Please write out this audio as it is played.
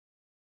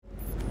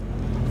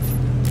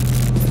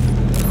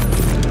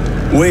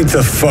Wait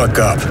the fuck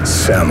up,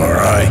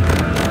 samurai.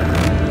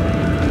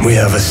 We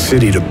have a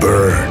city to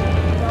burn.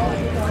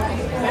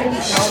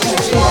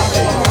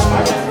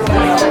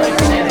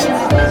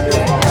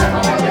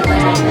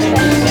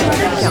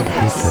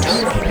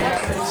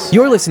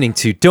 You're listening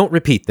to Don't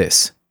Repeat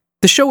This,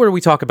 the show where we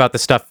talk about the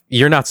stuff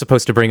you're not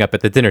supposed to bring up at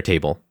the dinner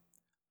table.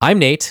 I'm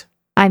Nate.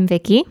 I'm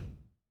Vicky.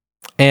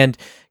 And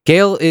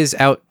Gail is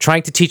out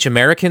trying to teach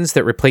Americans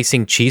that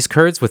replacing cheese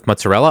curds with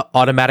mozzarella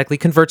automatically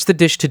converts the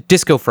dish to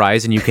disco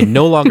fries and you can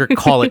no longer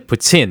call it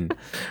poutine.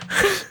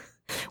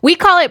 We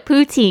call it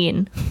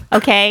poutine,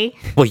 okay?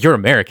 Well, you're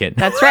American.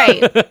 That's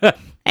right.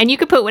 And you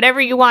can put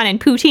whatever you want in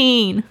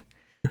poutine.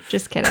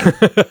 Just kidding.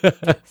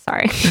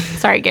 Sorry.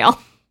 Sorry, Gail.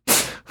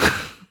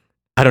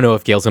 I don't know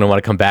if Gail's going to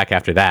want to come back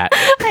after that.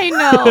 I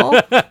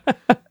know.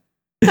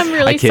 I'm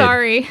really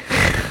sorry.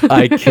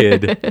 I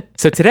kid.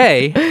 So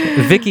today,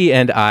 Vicky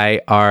and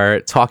I are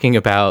talking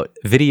about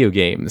video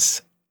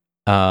games.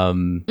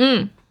 Yeah.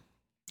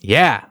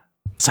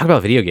 Let's talk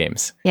about video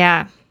games.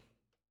 Yeah.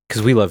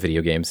 Because we love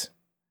video games.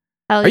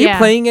 Hell are you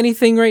playing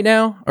anything right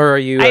now? Or are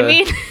you... I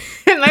mean,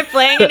 am I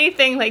playing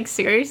anything? Like,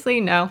 seriously?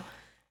 No.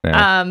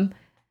 I'm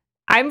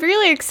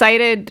really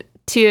excited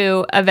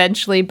to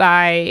eventually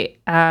buy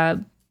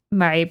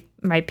my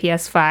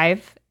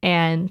PS5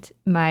 and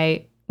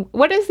my...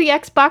 What is the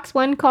Xbox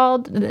One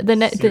called?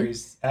 The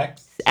Series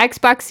X?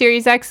 Xbox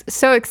Series X.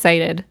 So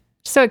excited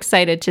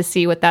to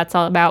see what that's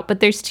all about. But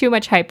there's too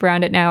much hype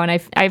around it now, and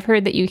I've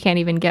heard that you can't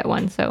even get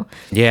one. So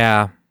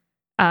yeah.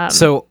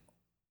 So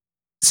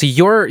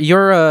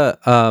you're a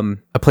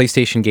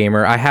PlayStation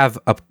gamer. I have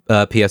a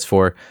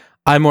PS4.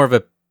 I'm more of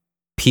a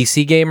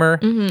PC gamer,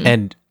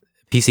 and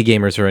PC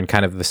gamers are in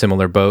kind of a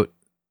similar boat.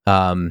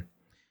 The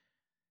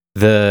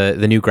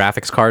new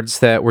graphics cards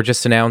that were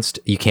just announced,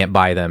 you can't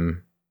buy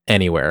them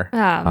anywhere. Oh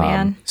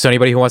man. So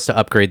anybody who wants to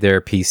upgrade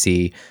their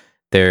PC,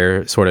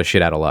 they're sort of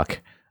shit out of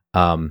luck.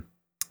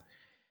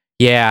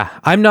 Yeah,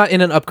 I'm not in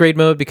an upgrade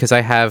mode because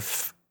I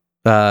have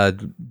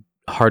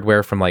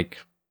hardware from like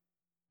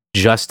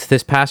just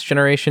this past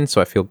generation, so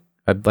I feel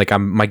like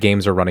my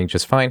games are running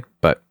just fine.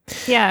 But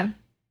yeah,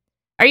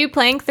 are you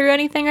playing through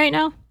anything right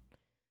now?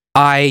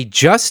 I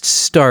just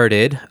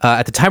started.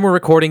 At the time we're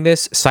recording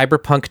this,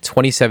 Cyberpunk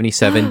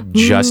 2077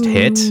 just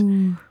hit.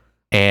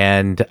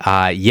 And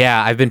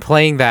yeah, I've been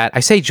playing that. I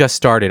say just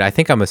started. I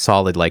think I'm a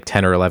solid like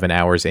 10 or 11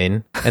 hours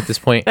in at this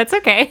point. That's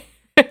okay.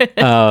 It's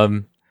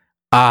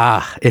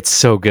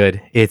so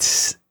good.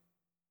 It's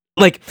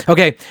like,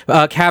 okay,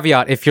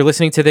 caveat, if you're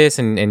listening to this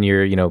and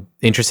you're,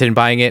 interested in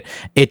buying it,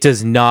 it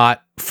does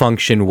not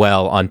function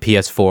well on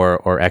PS4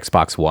 or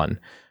Xbox One.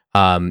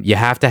 You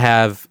have to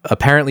have a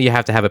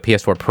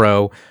PS4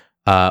 Pro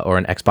or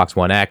an Xbox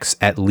One X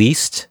at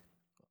least.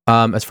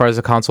 As far as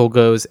the console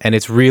goes, and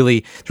it's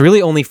really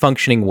only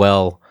functioning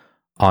well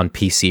on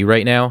PC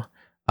right now.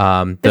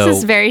 This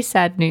is very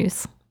sad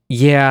news.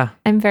 Yeah,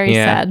 I'm very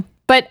sad.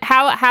 But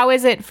how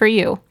is it for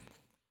you?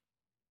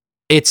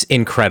 It's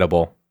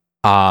incredible.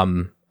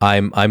 I'm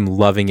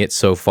loving it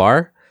so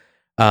far.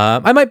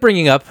 I might bring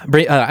it up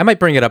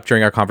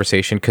during our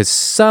conversation because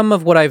some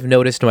of what I've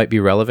noticed might be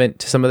relevant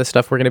to some of the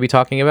stuff we're going to be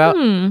talking about.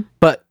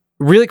 But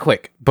really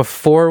quick,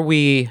 before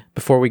we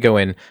go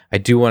in, I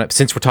do want to,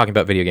 since we're talking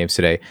about video games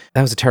today,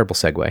 that was a terrible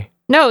segue.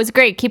 No, it was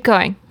great. Keep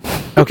going.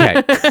 Okay.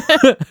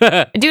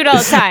 I do it all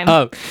the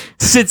time.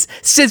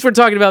 Since we're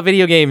talking about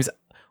video games,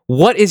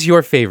 what is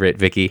your favorite,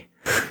 Vicky?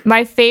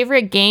 My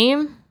favorite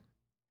game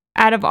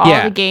out of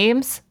all the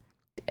games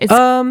is...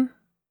 out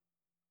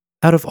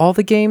of all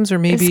the games, or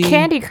maybe... It's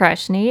Candy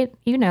Crush, Nate.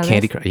 You know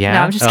Candy this. Crush, yeah?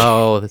 No, I'm just kidding.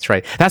 Oh, that's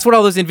right. That's what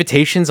all those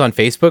invitations on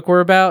Facebook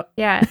were about?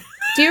 Yeah.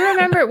 Do you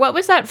remember, what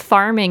was that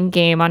farming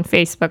game on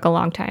Facebook a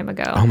long time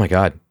ago? Oh my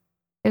God.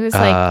 It was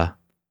like,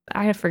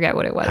 I forget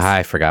what it was.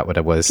 I forgot what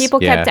it was.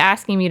 People kept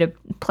asking me to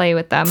play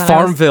with them. And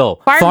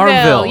Farmville.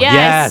 Farmville,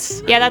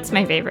 yes. Yeah, that's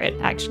my favorite,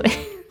 actually.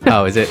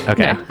 Oh, is it?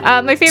 Okay.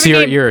 No. My favorite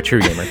game... you're a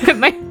true gamer.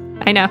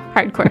 I know,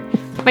 hardcore.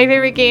 My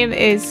favorite game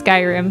is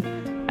Skyrim.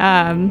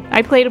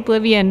 I played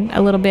Oblivion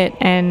a little bit,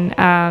 and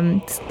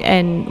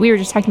we were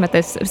just talking about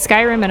this.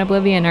 Skyrim and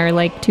Oblivion are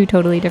like two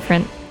totally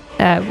different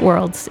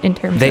worlds in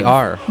terms of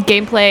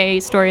gameplay,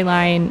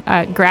 storyline,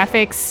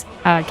 graphics,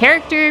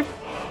 character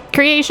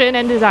creation,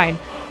 and design.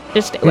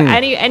 Just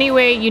any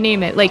way you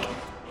name it. Like,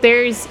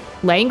 there's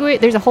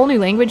language. There's a whole new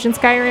language in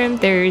Skyrim.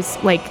 There's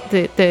like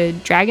the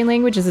dragon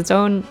language is its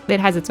own.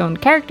 It has its own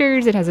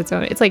characters. It has its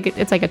own. It's like a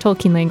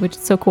Tolkien language.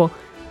 It's so cool.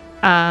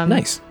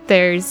 Nice.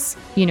 There's,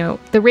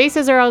 the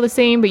races are all the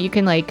same, but you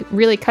can like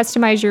really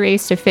customize your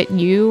race to fit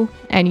you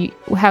and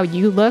how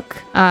you look.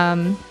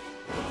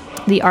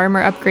 The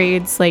armor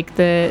upgrades, like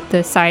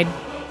the side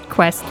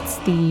quests,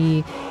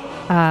 the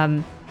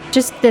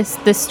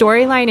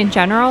storyline in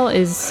general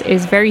is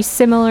very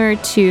similar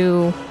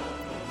to.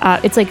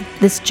 It's like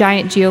this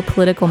giant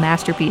geopolitical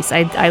masterpiece.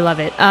 I love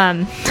it.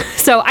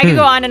 So I could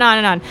go on and on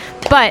and on,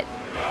 but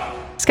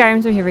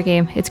Skyrim's my favorite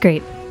game. It's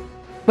great.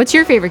 What's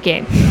your favorite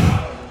game?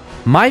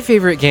 My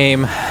favorite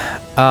game,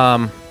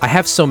 I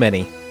have so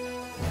many.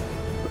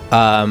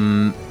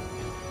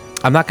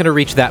 I'm not going to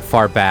reach that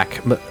far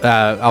back.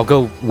 I'll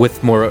go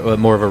with more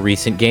of a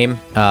recent game.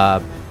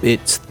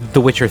 It's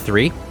The Witcher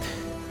 3.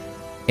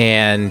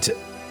 And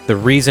the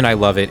reason I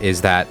love it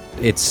is that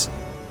it's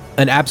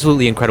an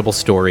absolutely incredible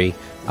story.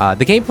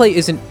 The gameplay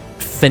isn't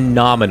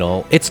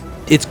phenomenal. It's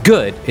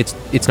good.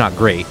 It's not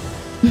great.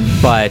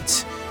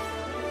 But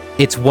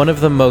it's one of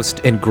the most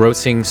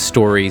engrossing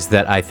stories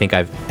that I think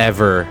I've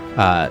ever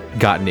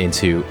gotten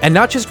into. And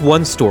not just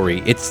one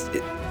story.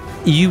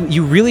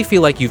 You really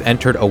feel like you've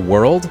entered a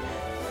world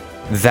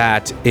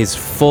that is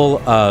full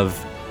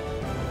of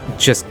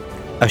just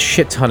a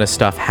shit ton of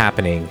stuff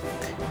happening.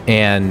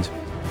 And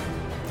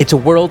it's a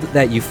world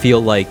that you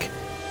feel like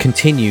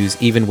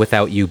continues even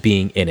without you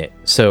being in it.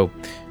 So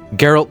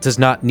Geralt does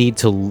not need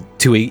to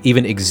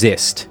even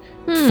exist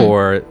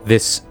for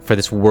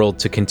this world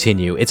to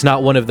continue. It's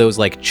not one of those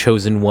like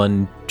chosen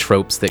one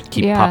tropes that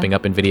keep popping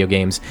up in video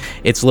games.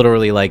 It's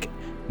literally like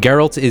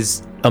Geralt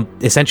is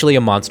essentially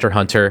a monster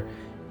hunter,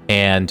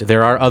 and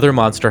there are other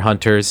monster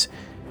hunters,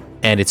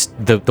 and it's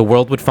the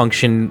world would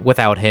function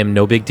without him,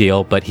 no big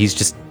deal, but he's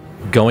just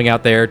going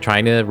out there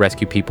trying to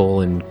rescue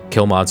people and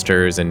kill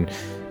monsters, and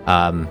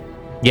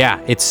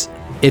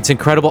it's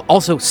incredible.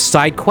 Also,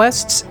 side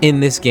quests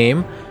in this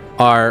game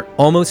are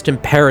almost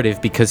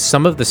imperative because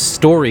some of the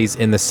stories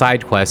in the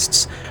side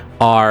quests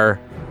are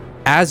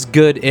as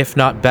good, if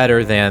not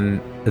better,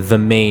 than the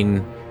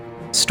main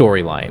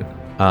storyline.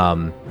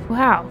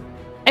 Wow.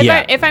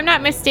 If I'm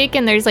not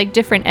mistaken, there's like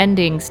different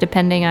endings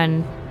depending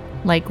on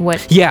like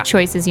what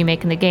choices you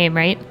make in the game,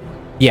 right?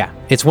 Yeah,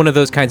 it's one of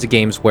those kinds of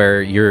games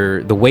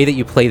where the way that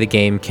you play the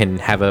game can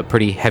have a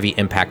pretty heavy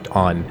impact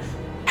on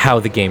how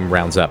the game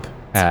rounds up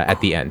at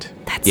the end.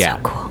 That's so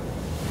cool.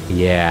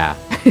 Yeah.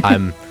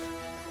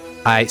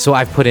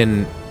 I've put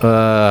in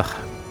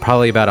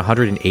probably about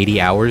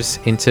 180 hours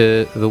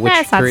into The Witcher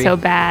 3. That's not so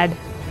bad.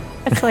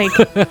 That's like,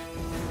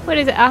 what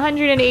is it,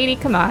 180?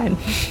 Come on.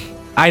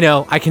 I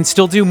know. I can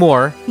still do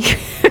more.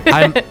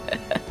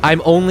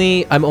 I'm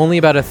only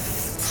about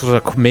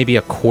maybe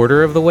a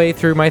quarter of the way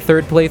through my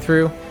third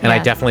playthrough, and I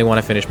definitely want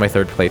to finish my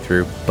third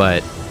playthrough,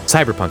 but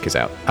Cyberpunk is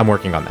out. I'm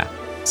working on that.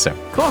 So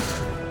cool.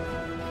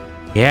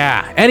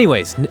 Yeah.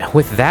 Anyways,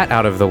 with that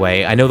out of the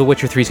way, I know The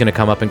Witcher 3 is going to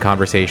come up in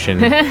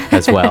conversation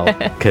as well,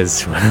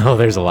 because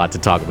there's a lot to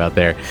talk about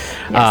there.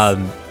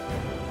 Yes.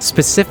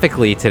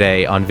 Specifically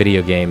today on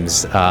video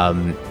games,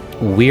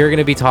 we are going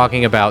to be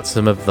talking about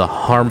some of the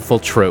harmful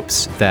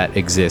tropes that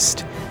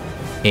exist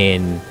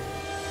in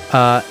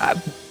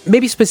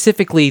maybe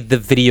specifically the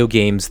video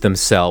games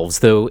themselves,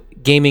 though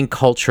gaming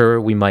culture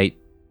we might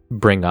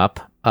bring up.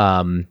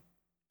 But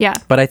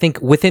I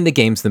think within the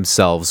games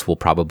themselves we'll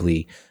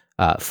probably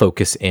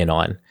focus in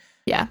on.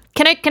 Yeah.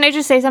 Can I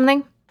just say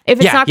something? If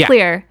it's not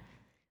clear,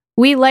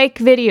 we like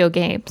video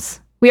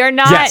games. We are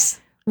not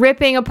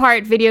ripping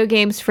apart video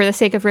games for the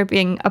sake of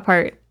ripping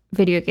apart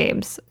video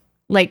games.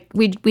 Like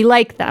we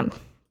like them.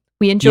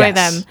 We enjoy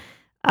them.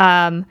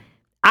 I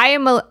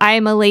am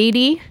a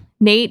lady.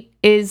 Nate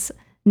is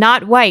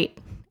not white,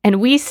 and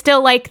we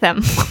still like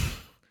them.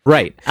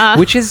 Right.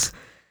 Which is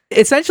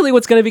essentially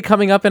what's going to be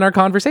coming up in our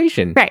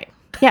conversation. Right.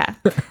 Yeah.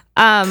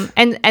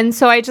 And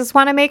so I just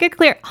want to make it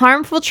clear,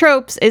 harmful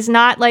tropes is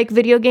not like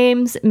video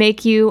games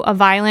make you a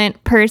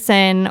violent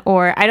person,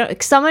 or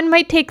someone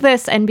might take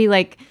this and be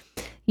like,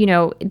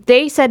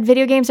 they said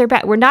video games are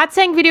bad. We're not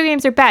saying video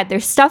games are bad.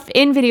 There's stuff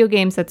in video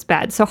games that's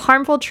bad. So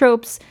harmful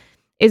tropes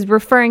is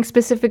referring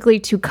specifically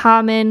to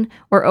common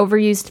or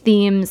overused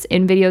themes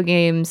in video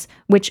games,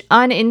 which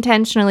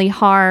unintentionally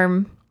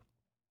harm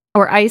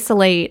or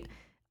isolate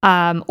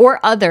or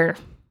other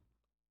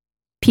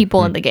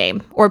people in the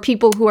game, or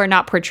people who are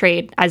not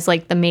portrayed as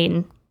like the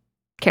main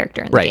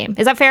character in the game.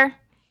 Is that fair?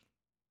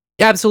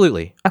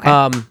 Absolutely.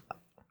 Okay.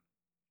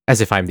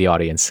 As if I'm the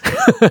audience.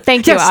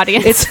 Thank you,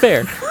 audience. It's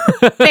fair.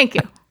 Thank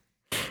you.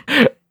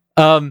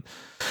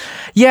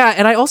 Yeah,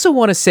 and I also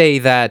want to say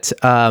that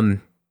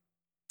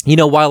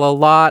while a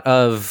lot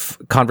of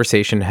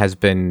conversation has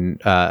been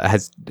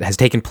has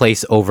taken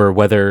place over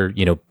whether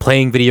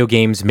playing video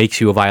games makes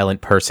you a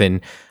violent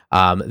person,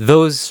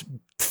 those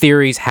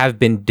theories have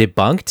been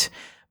debunked.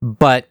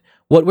 But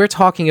what we're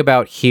talking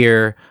about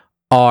here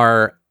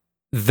are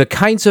the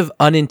kinds of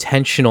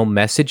unintentional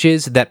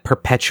messages that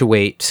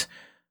perpetuate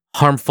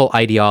harmful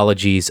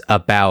ideologies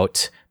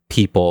about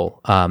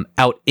people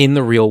out in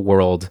the real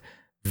world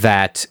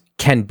that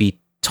can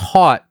be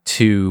taught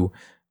to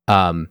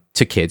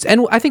kids.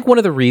 And I think one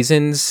of the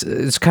reasons,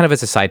 it's kind of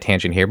as a side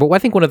tangent here, but I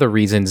think one of the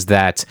reasons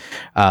that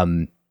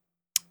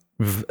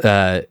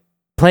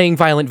playing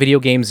violent video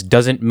games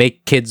doesn't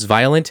make kids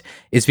violent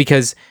is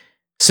because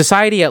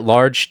society at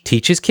large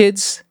teaches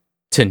kids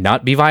to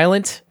not be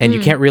violent, and you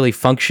can't really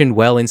function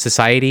well in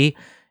society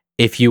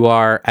if you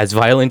are as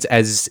violent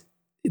as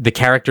the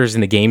characters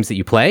in the games that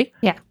you play.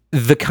 Yeah.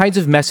 The kinds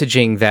of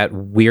messaging that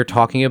we're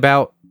talking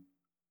about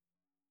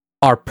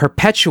are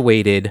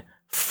perpetuated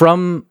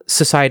from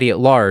society at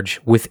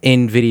large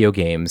within video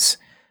games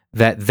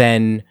that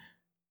then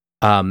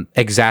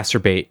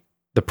exacerbate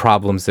the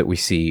problems that we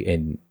see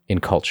in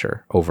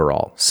culture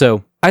overall.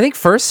 So I think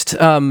first,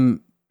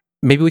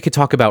 maybe we could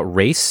talk about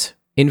race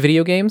in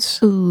video games.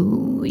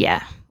 Ooh,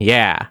 yeah.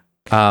 Yeah.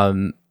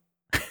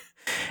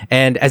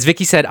 And as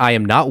Vicky said, I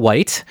am not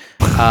white.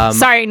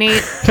 Sorry,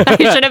 Nate.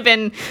 I should have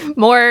been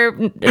more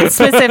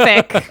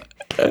specific.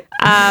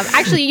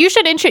 Actually, you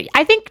should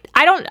I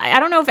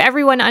don't know if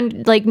everyone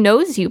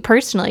knows you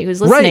personally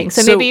who's listening. Right,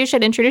 so maybe you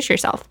should introduce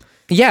yourself.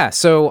 Yeah.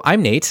 So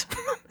I'm Nate.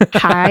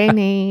 Hi,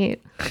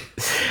 Nate.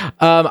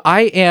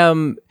 I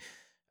am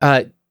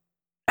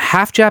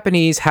half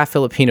Japanese, half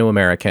Filipino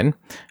American.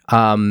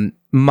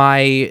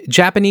 My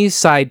Japanese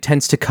side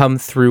tends to come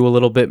through a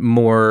little bit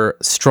more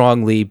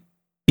strongly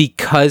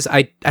because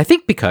I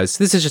think because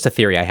this is just a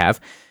theory I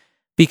have,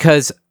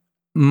 because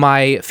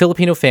my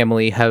Filipino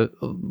family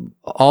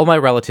all my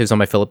relatives on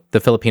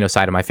the Filipino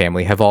side of my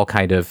family have all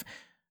kind of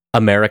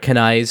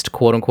Americanized,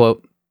 quote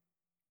unquote.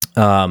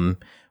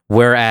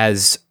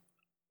 Whereas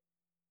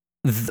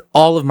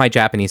all of my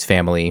Japanese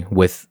family,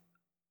 with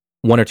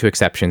one or two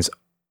exceptions,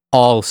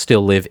 all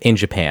still live in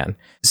Japan.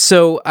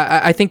 So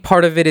I think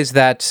part of it is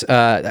that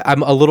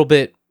I'm a little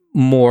bit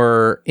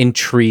more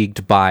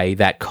intrigued by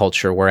that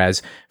culture,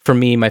 whereas for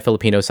me, my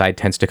Filipino side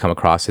tends to come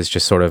across as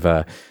just sort of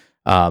a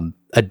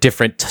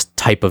different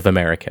type of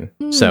American.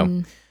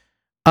 So,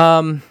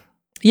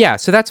 yeah,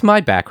 so that's my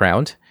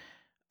background.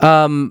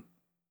 I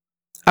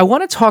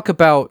want to talk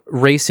about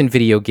race in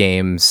video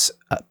games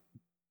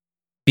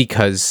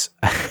because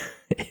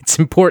it's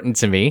important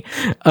to me.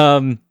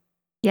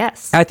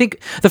 Yes. I think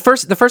the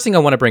first thing I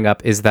want to bring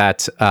up is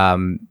that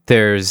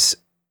there's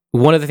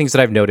one of the things that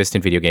I've noticed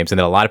in video games, and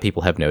that a lot of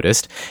people have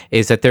noticed,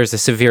 is that there's a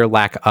severe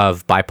lack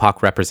of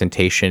BIPOC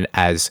representation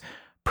as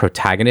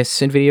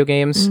protagonists in video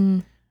games.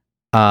 In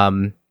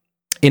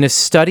a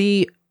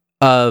study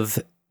of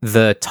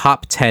the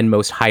top 10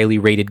 most highly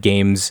rated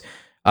games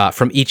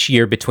from each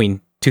year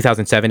between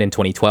 2007 and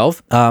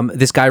 2012,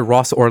 this guy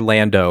Ross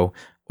Orlando,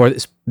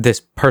 Ross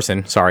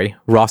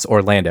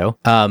Orlando,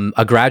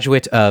 a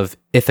graduate of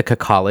Ithaca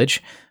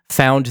College,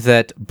 found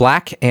that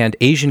Black and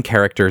Asian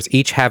characters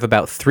each have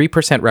about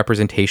 3%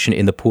 representation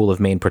in the pool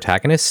of main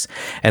protagonists,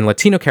 and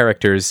Latino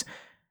characters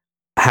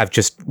have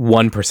just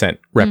 1%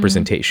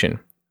 representation.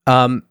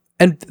 And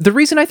the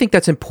reason I think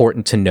that's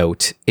important to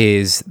note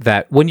is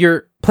that when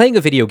you're playing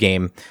a video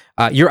game,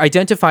 you're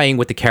identifying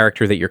with the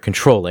character that you're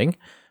controlling.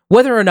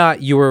 Whether or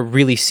not you are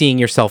really seeing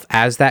yourself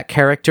as that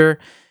character,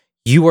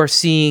 you are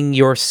seeing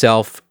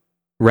yourself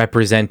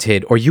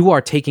represented, or you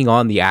are taking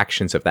on the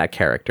actions of that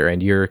character,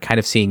 and you're kind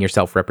of seeing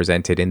yourself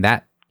represented in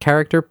that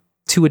character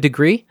to a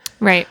degree.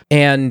 Right.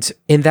 And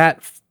in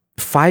that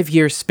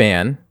 5-year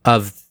span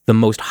of the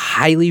most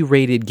highly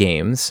rated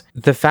games,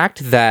 the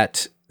fact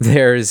that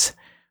there's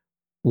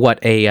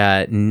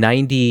a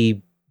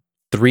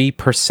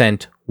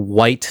 93%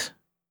 white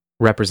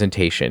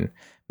representation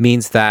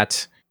means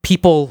that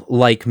people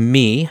like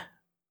me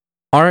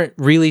aren't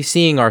really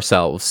seeing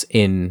ourselves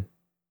in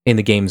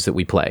the games that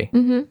we play.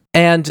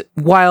 And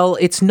while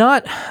it's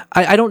not,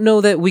 I don't know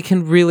that we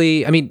can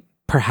really,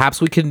 perhaps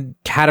we can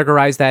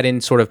categorize that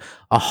in sort of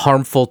a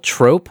harmful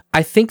trope.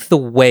 I think the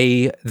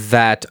way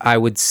that I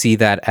would see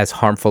that as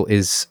harmful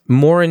is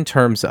more in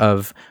terms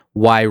of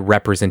why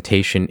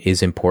representation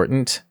is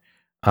important.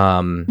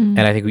 And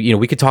I think,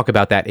 we could talk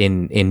about that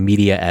in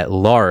media at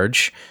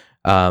large,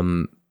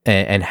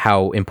 and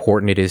how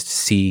important it is to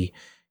see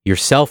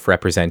yourself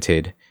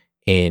represented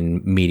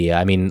in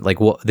media.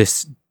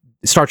 This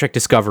Star Trek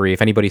Discovery,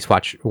 if anybody's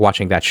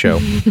watching that show,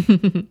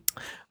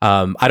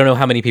 I don't know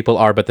how many people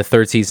are, but the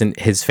 3rd season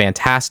is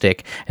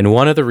fantastic. And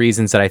one of the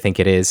reasons that I think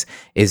it is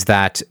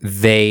that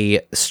they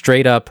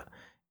straight up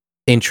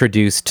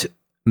introduced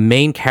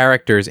main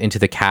characters into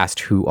the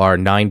cast who are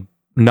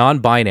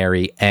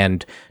non-binary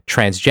and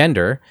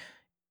transgender,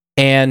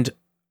 and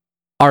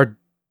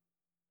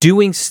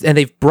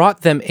they've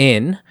brought them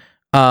in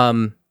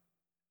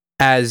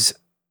as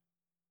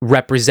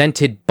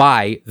represented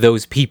by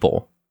those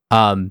people.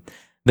 The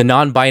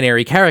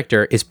non-binary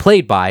character is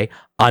played by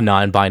a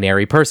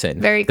non-binary person.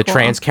 Very cool. The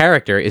trans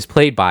character is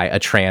played by a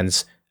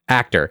trans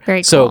actor.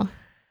 Very cool. So,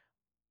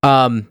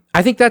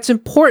 I think that's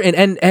important.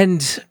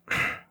 And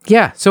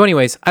yeah. So,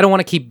 anyways, I don't want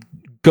to keep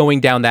going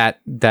down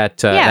that rabbit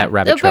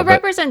trail. But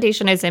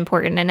representation is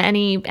important in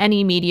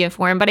any media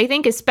form. But I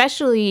think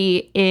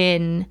especially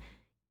in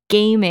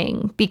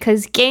gaming,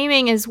 because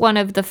gaming is one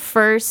of the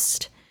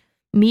first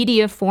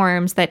media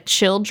forms that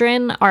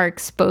children are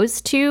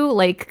exposed to,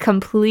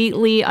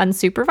 completely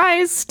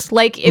unsupervised.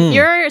 If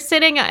you're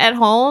sitting at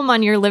home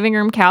on your living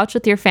room couch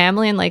with your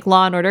family and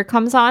Law and Order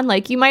comes on,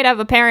 you might have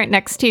a parent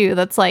next to you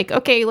that's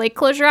okay,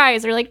 close your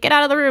eyes, or get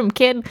out of the room,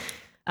 kid.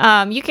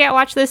 You can't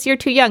watch this, you're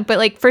too young.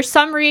 But for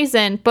some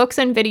reason, books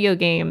and video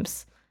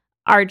games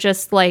are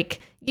just I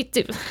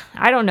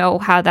don't know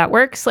how that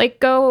works.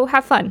 Go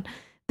have fun.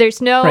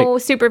 There's no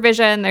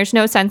supervision. There's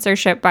no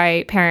censorship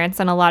by parents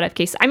in a lot of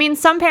cases.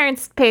 Some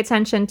parents pay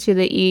attention to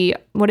the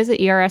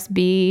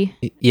ERSB?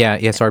 Yeah,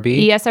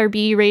 ESRB.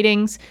 ESRB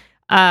ratings.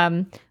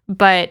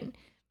 But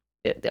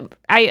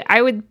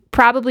I would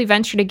probably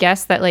venture to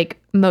guess that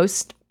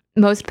most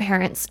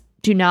parents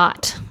do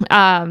not.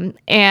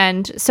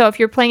 And so if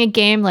you're playing a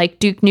game like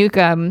Duke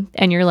Nukem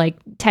and you're like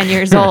 10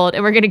 years old,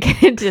 and we're going to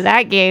get into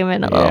that game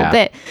in a little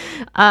bit,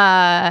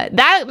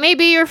 that may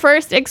be your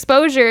first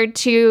exposure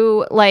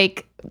to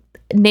like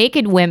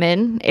naked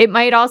women. It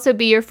might also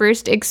be your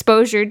first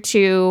exposure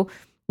to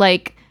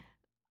like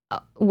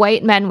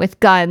white men with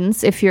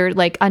guns. If you're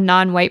like a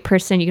non-white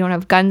person, you don't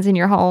have guns in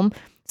your home.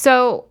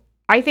 So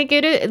I think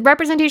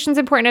representation is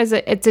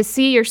important to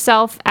see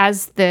yourself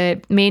as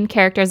the main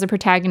character, as the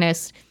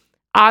protagonist,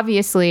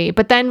 obviously.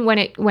 But then when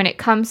it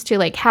comes to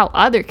like how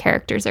other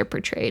characters are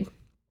portrayed,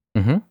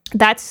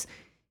 that's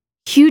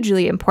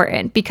hugely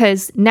important,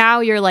 because now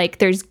you're like,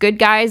 there's good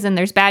guys and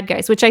there's bad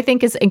guys, which I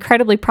think is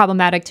incredibly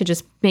problematic to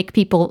just make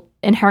people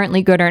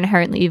inherently good or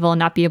inherently evil and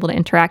not be able to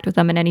interact with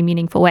them in any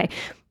meaningful way.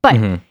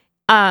 But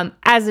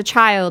as a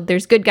child,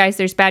 there's good guys,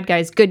 there's bad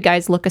guys. Good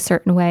guys look a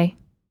certain way.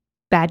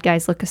 Bad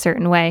guys look a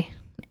certain way.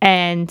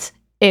 And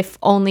if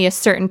only a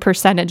certain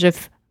percentage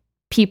of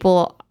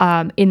people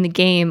in the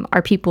game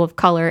are people of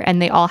color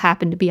and they all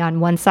happen to be on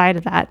one side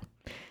of that,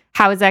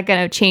 how is that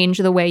going to change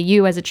the way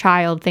you as a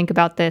child think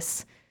about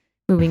this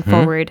moving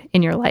forward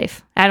in your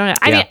life? I don't know.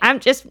 I mean, I'm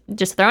just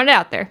throwing it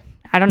out there.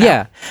 I don't know.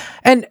 Yeah.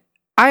 And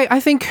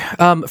I think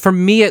for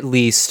me at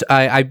least,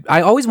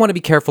 I always want to be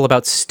careful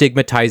about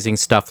stigmatizing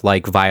stuff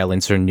like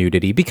violence or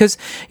nudity, because,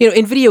 you know,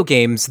 in video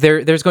games,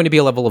 there's going to be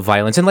a level of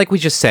violence. And like we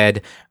just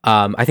said,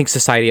 I think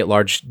society at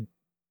large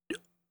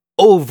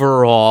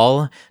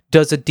overall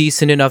does a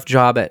decent enough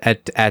job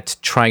at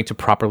trying to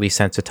properly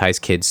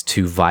sensitize kids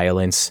to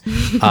violence.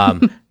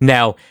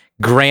 Now,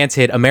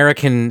 granted,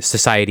 American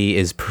society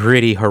is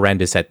pretty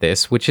horrendous at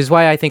this, which is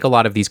why I think a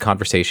lot of these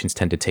conversations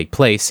tend to take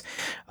place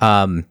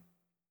out,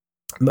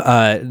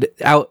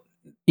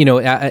 you know,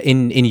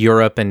 in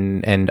Europe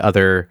and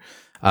other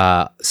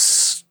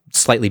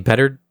slightly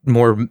better,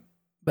 more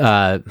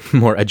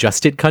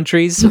adjusted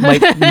countries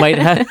might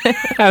have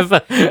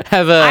a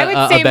I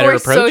would say better more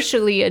approach.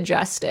 Socially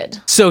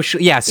adjusted.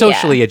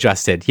 Socially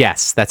adjusted.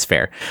 Yes, that's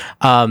fair.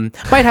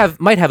 Might have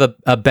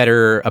a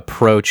better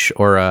approach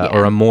or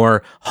a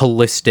more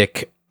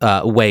holistic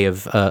way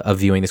of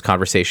viewing this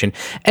conversation.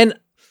 And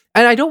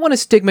I don't want to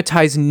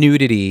stigmatize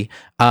nudity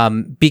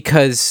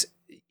because,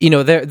 you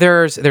know,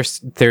 there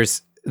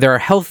are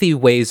healthy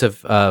ways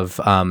of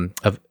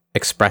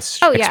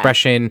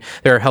expression.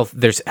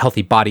 There's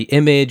healthy body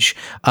image,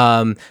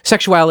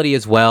 sexuality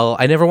as well.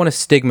 I never want to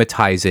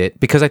stigmatize it,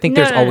 because I think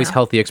there's always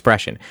healthy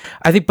expression.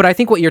 I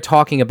think what you're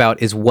talking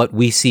about is what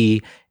we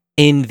see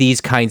in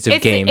these kinds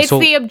of games. It's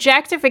the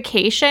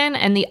objectification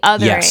and the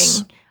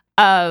othering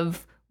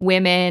of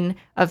women,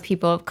 of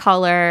people of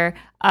color,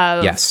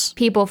 of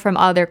people from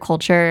other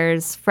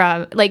cultures,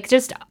 from like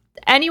just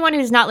anyone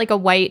who's not like a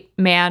white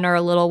man or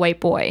a little white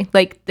boy.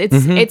 Like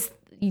it's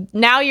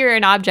now you're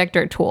an object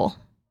or a tool.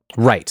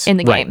 Right. In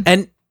the game.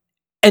 And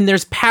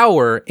there's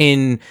power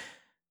in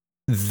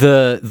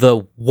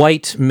the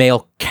white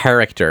male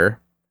character,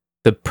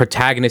 the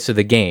protagonist of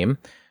the game,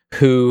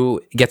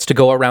 who gets to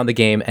go around the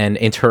game and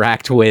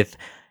interact with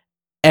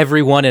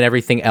everyone and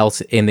everything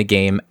else in the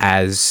game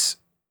as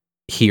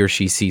he or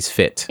she sees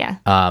fit.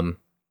 Yeah.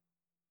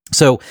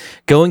 So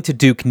going to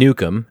Duke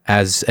Nukem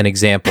as an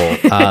example,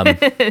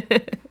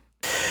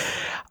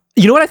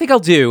 you know what I think I'll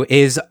do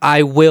is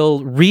I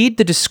will read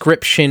the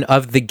description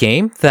of the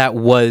game that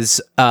was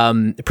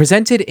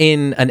presented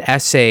in an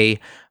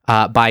essay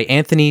by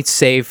Anthony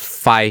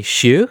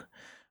Save-Fai-Hsu,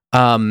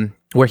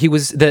 where he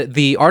was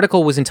the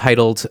article was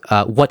entitled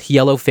 "What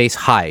Yellowface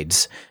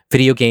Hides: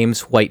 Video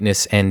Games,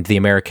 Whiteness, and the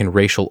American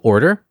Racial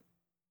Order."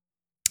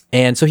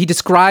 And so he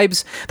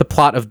describes the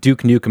plot of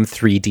Duke Nukem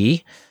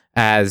 3D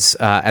as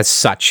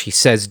such. He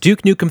says,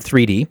 Duke Nukem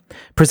 3D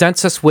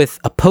presents us with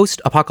a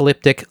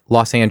post-apocalyptic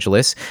Los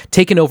Angeles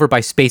taken over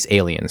by space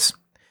aliens.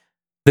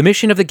 The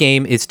mission of the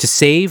game is to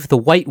save the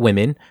white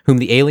women whom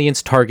the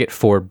aliens target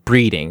for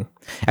breeding.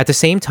 At the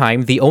same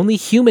time, the only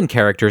human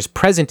characters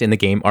present in the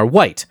game are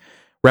white,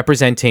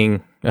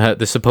 representing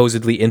the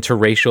supposedly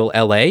interracial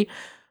LA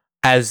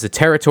as the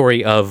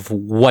territory of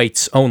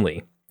whites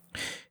only.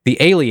 The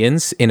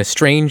aliens, in a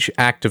strange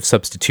act of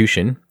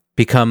substitution,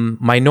 become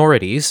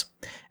minorities,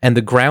 and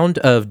the ground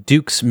of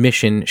Duke's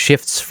mission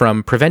shifts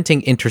from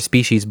preventing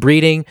interspecies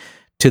breeding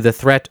to the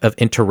threat of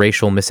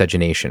interracial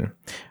miscegenation.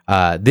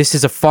 This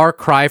is a far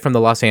cry from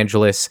the Los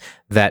Angeles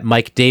that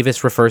Mike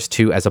Davis refers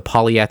to as a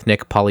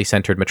polyethnic,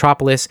 polycentered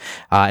metropolis,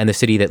 and the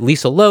city that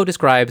Lisa Lowe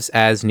describes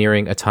as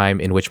nearing a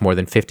time in which more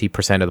than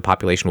 50% of the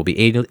population will be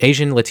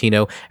Asian,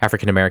 Latino,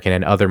 African American,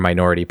 and other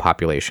minority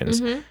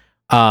populations.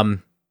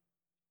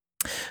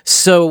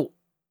 So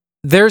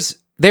there's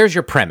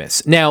your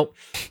premise. Now,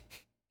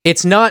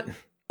 it's not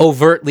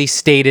overtly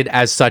stated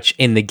as such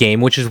in the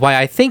game, which is why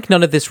I think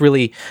none of this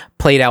really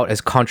played out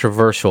as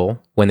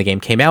controversial when the game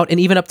came out,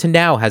 and even up to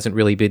now hasn't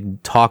really been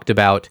talked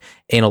about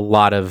in a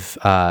lot of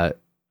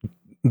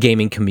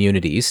gaming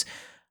communities.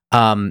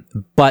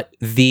 But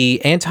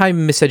the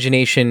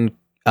anti-miscegenation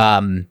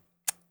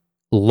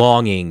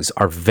longings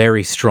are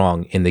very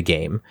strong in the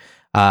game.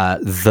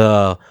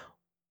 The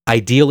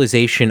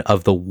idealization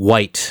of the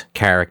white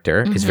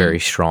character is very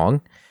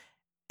strong,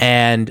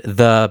 and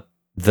the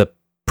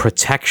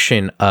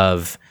protection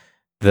of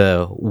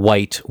the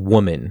white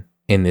woman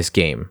in this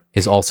game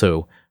is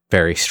also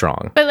very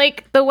strong. But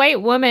like the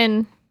white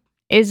woman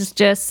is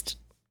just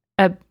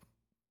a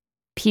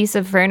piece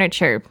of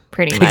furniture,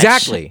 pretty much.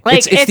 Exactly.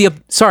 Like it's the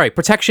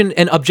protection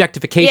and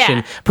objectification,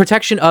 Yeah.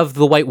 protection of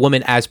the white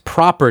woman as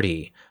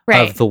property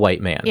Right. of the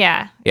white man.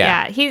 Yeah.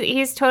 Yeah.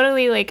 He's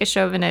totally like a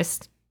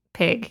chauvinist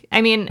pig.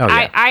 I mean, Oh,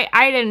 yeah.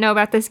 I didn't know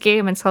about this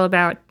game until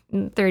about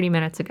 30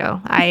 minutes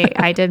ago.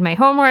 I did my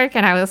homework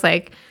and I was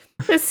like,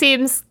 this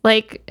seems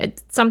like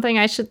it's something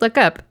I should look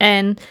up.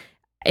 And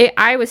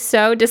I was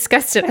so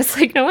disgusted. I was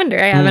like, no wonder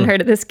I haven't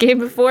heard of this game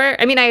before.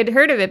 I mean, I had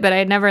heard of it, but I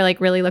had never like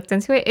really looked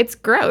into it. It's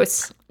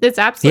gross. It's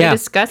absolutely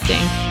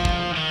disgusting.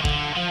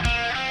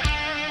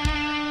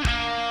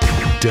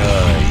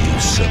 Die, you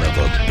son of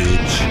a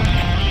bitch.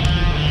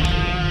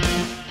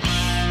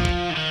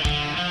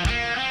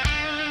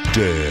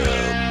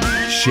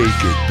 Damn. Shake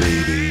it,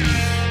 baby.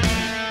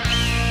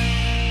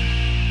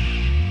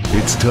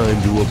 It's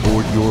time to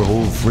abort your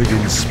whole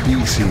friggin'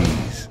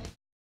 species.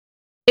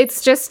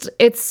 It's just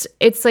it's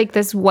like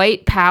this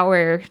white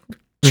power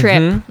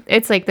trip. Mm-hmm.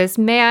 It's like this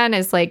man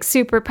is like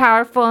super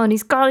powerful and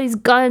he's got all these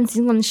guns.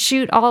 He's gonna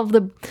shoot all of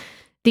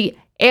the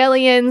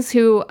aliens,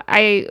 who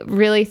I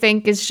really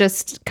think is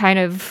just kind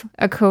of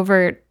a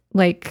covert,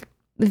 like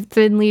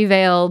thinly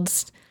veiled.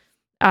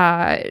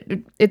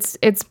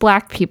 It's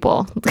black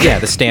people. Yeah,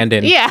 the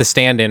stand-in. Yeah. The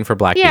stand-in for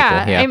black people.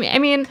 Yeah. I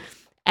mean,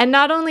 and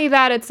not only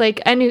that, it's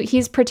like, and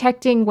he's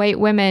protecting white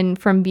women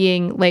from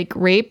being like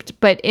raped,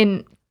 but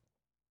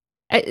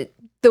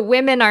the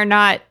women are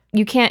not.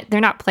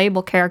 They're not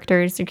playable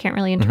characters. You can't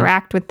really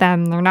interact with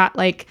them. They're not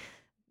like.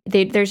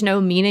 There's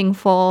no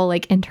meaningful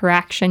like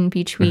interaction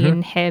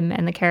between him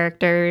and the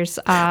characters.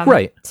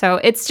 Right. So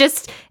it's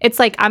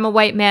like, I'm a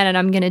white man and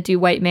I'm gonna do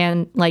white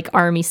man like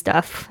army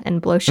stuff and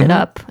blow shit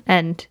up.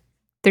 And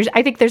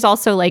I think there's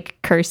also like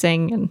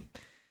cursing and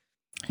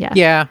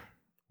Yeah.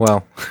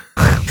 Well,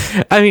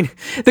 I mean,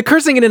 the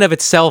cursing in and of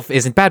itself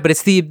isn't bad, but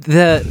it's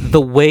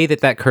the way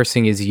that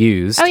cursing is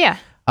used. Oh yeah.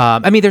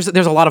 I mean, there's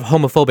a lot of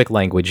homophobic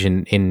language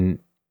in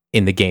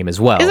the game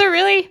as well. Is it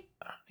really?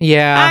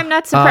 Yeah. I'm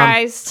not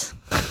surprised.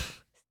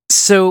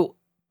 So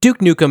Duke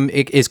Nukem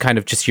is kind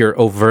of just your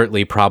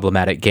overtly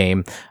problematic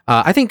game.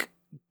 I think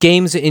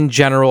games in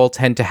general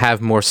tend to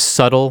have more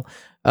subtle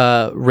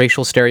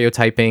racial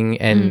stereotyping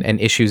and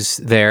issues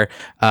there,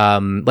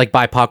 like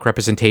BIPOC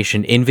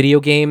representation in video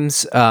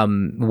games.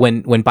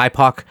 When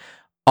BIPOC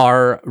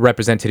are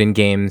represented in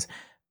games,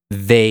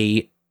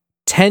 they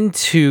tend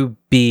to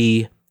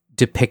be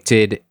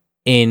depicted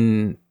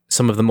in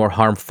some of the more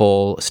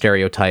harmful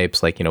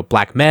stereotypes, like,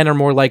 black men are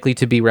more likely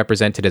to be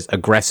represented as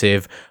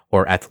aggressive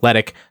or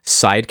athletic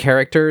side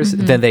characters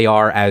than they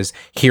are as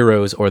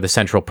heroes or the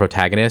central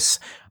protagonists.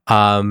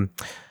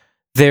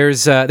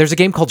 There's a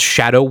game called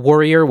Shadow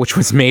Warrior, which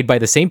was made by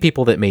the same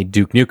people that made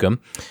Duke Nukem.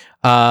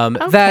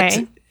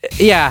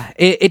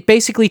 It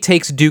basically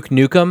takes Duke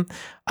Nukem,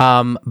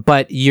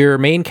 but your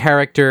main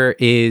character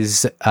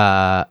is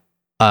a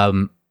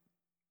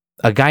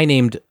guy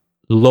named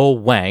Lo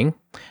Wang,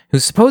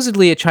 who's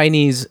supposedly a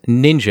Chinese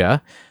ninja.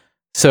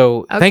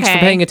 So thanks for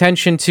paying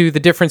attention to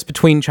the difference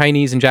between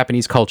Chinese and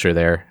Japanese culture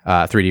there,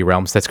 3D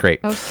Realms. That's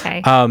great.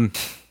 Okay. And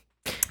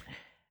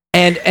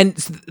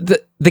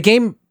the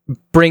game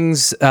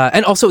brings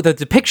and also the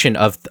depiction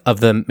of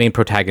the main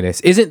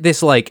protagonist isn't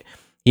this like,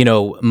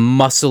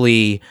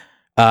 muscly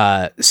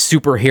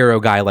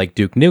superhero guy like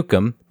Duke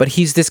Nukem, but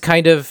he's this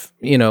kind of,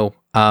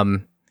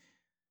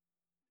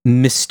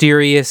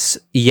 mysterious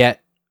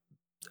yet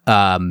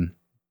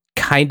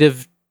kind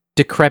of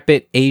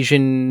decrepit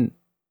Asian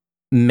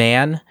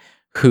man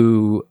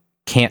who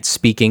can't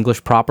speak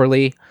English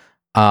properly,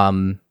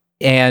 and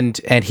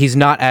he's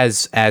not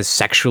as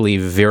sexually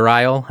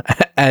virile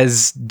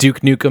as Duke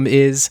Nukem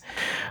is.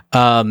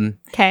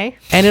 Okay.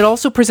 And it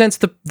also presents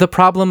the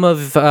problem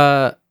of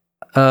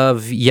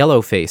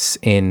yellowface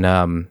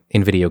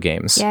in video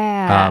games.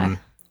 Yeah.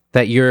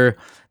 That you're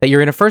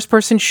in a first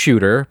person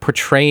shooter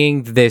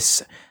portraying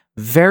this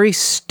very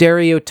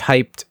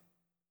stereotyped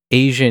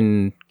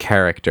Asian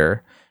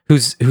character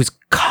who's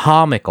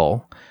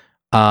comical.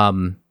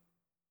 I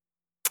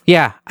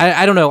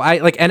don't know. I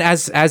like, and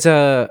as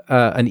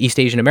an East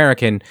Asian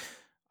American,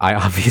 I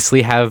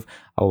obviously have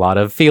a lot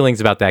of feelings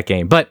about that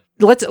game. But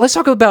let's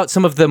talk about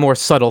some of the more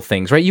subtle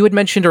things, right? You had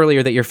mentioned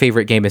earlier that your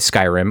favorite game is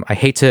Skyrim. I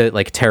hate to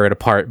like tear it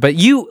apart, but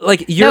you're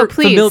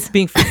familiar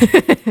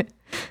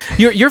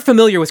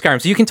with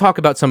Skyrim, so you can talk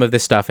about some of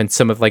this stuff and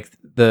some of like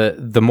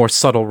the more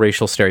subtle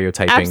racial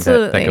stereotyping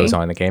that goes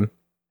on in the game.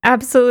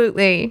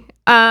 Absolutely.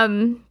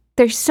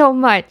 There's so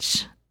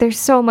much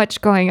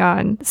going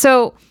on.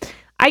 So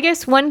I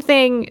guess one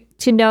thing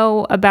to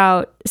know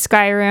about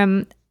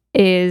Skyrim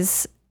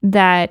is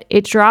that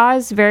it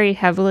draws very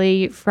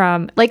heavily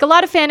from, like a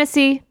lot of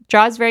fantasy,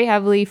 draws very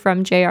heavily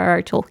from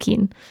J.R.R.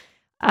 Tolkien.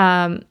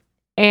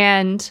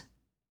 And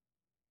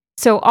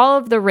so all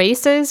of the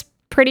races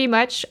pretty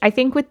much, I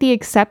think with the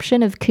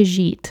exception of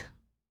Khajiit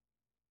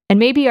and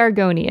maybe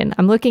Argonian.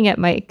 I'm looking at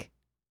Mike.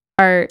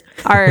 Are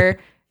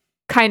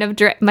kind of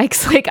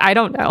Mike's like, I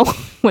don't know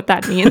what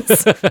that means.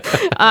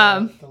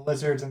 The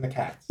lizards and the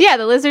cats. Yeah,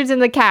 the lizards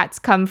and the cats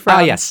come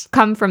from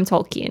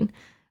Tolkien.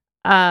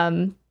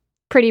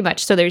 Pretty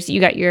much. So you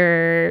got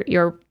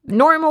your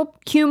normal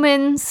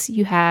humans,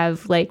 you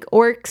have like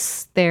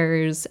orcs,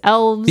 there's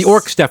elves. The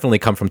orcs definitely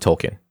come from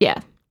Tolkien.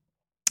 Yeah.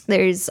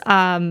 There's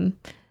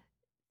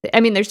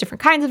there's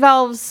different kinds of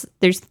elves.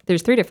 There's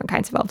 3 different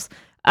kinds of elves.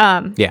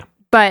 Yeah.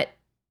 But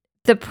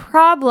the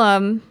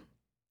problem,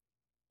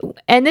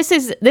 and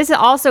this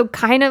also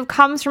kind of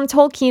comes from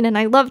Tolkien, and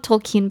I love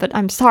Tolkien, but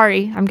I'm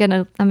sorry, I'm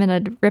gonna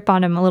rip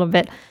on him a little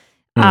bit.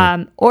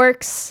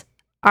 Orcs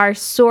are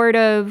sort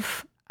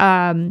of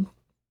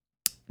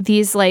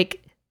these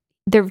like,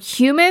 they're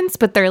humans,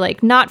 but they're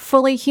like not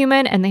fully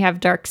human, and they have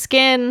dark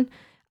skin.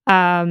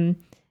 I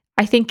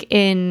think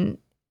in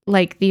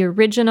like the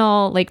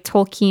original like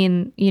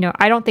Tolkien,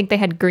 I don't think they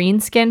had green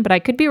skin, but I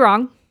could be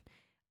wrong.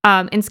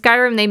 In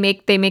Skyrim,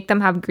 they make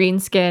them have green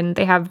skin.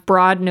 They have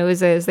broad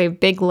noses. They have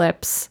big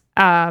lips,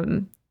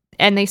 and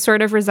they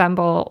sort of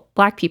resemble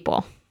Black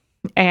people.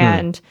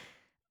 And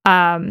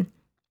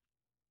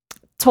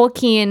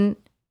Tolkien,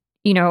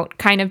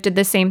 kind of did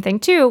the same thing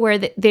too, where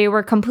they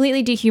were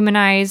completely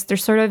dehumanized. They're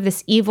sort of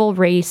this evil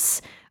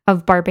race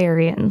of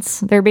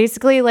barbarians. They're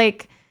basically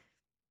like,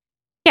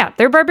 yeah,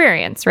 they're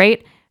barbarians,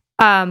 right?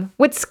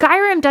 What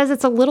Skyrim does,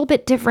 it's a little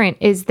bit different,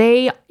 is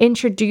they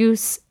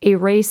introduce a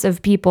race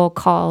of people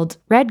called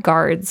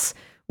Redguards,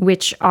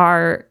 which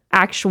are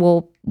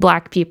actual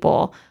Black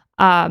people.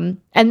 And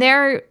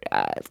they're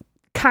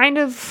kind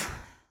of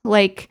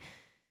like,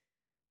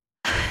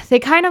 they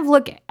kind of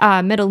look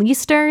Middle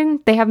Eastern.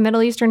 They have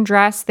Middle Eastern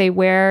dress. They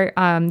wear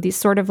these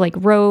sort of like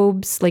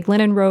robes, like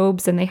linen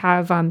robes, and they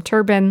have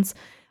turbans.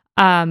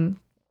 And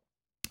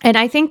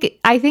I think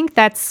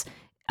that's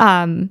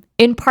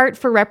in part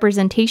for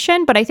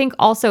representation, but I think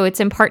also it's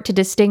in part to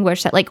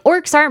distinguish that like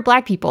orcs aren't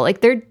Black people.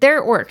 Like they're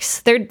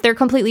orcs. They're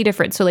completely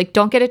different. So like,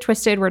 don't get it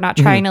twisted. We're not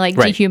trying to like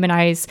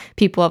dehumanize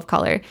people of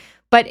color.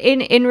 But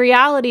in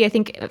reality, I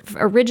think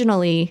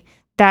originally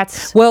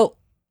that's... Well,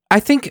 I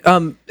think,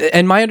 and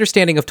my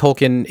understanding of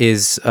Tolkien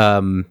is,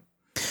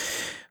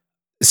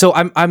 so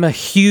I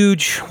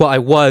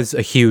was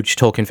a huge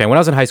Tolkien fan. When I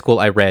was in high school,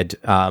 I read,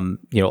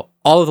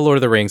 all of the Lord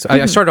of the Rings.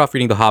 I started off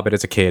reading The Hobbit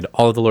as a kid,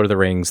 all of the Lord of the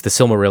Rings, the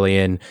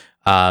Silmarillion,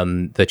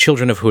 the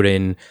Children of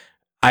Húrin.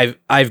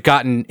 I've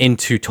gotten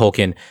into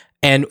Tolkien,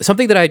 and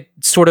something that I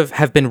sort of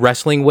have been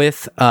wrestling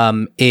with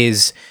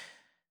is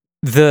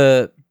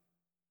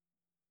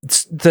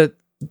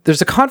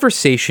there's a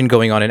conversation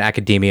going on in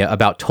academia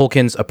about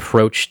Tolkien's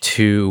approach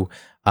to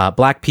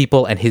Black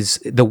people and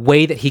the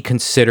way that he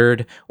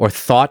considered or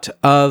thought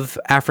of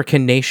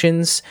African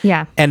nations.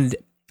 Yeah. And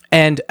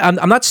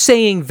I'm not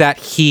saying that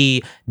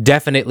he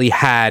definitely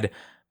had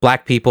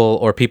Black people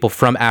or people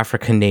from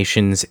African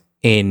nations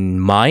in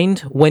mind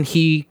when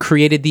he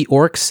created the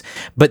orcs,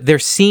 but there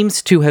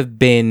seems to have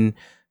been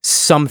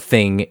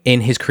something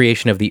in his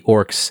creation of the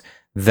orcs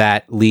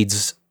that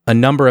leads a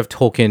number of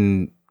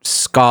Tolkien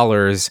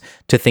scholars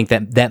to think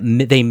that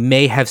they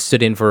may have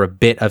stood in for a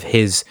bit of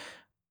his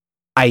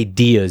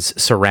ideas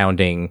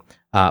surrounding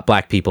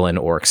Black people and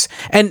orcs,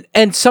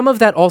 and some of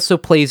that also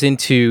plays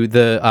into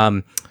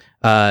the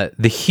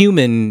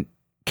human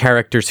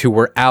characters who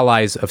were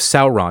allies of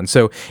Sauron.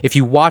 So if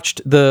you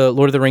watched the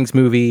Lord of the Rings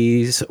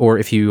movies, or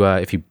if you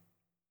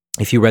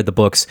read the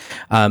books,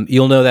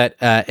 you'll know that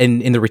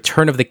in the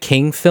Return of the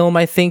King film,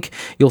 I think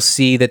you'll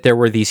see that there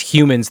were these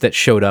humans that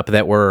showed up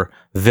that were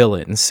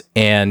villains,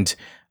 and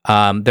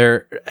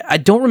I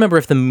don't remember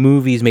if the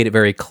movies made it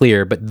very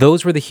clear, but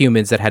those were the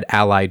humans that had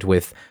allied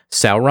with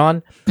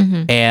Sauron,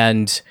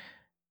 and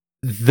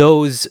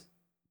those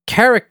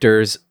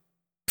characters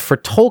for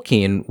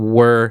Tolkien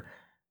were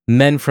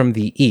men from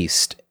the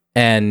East,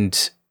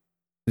 and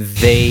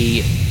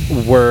they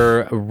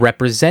were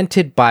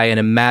represented by an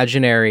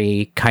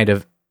imaginary kind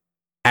of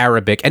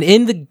Arabic, and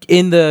in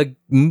the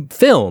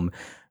film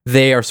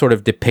they are sort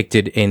of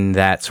depicted in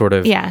that sort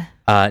of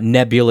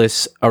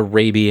nebulous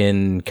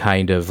Arabian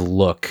kind of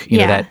look,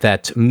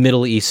 that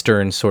Middle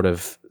Eastern sort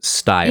of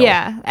style.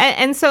 Yeah,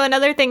 and so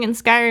another thing in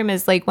Skyrim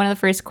is like one of the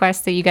first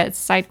quests that you get,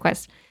 side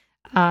quest,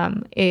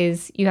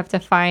 is you have to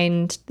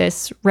find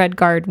this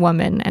Redguard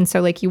woman, and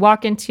so like you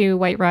walk into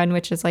Whiterun,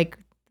 which is like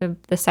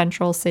the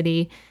central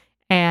city,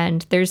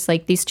 and there's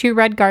like these 2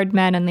 Redguard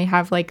men, and they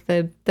have like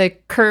the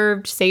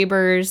curved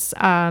sabers,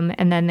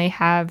 and then they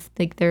have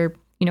like their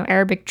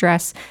Arabic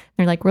dress.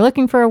 They're like, we're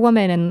looking for a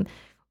woman,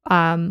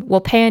 and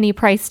we'll pay any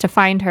price to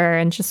find her,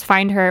 and just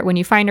find her. When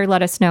you find her,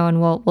 let us know, and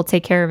we'll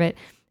take care of it.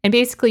 And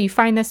basically, you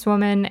find this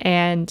woman,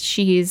 and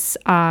she's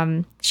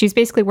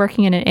basically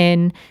working in an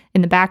inn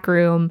in the back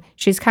room.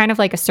 She's kind of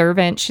like a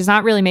servant. She's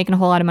not really making a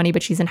whole lot of money,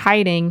 but she's in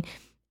hiding.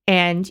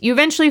 And you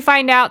eventually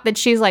find out that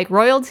she's like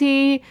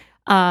royalty.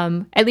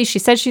 At least she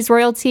says she's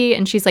royalty,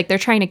 and she's like, they're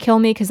trying to kill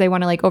me because they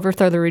want to like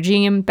overthrow the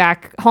regime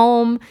back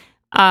home.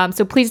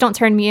 So please don't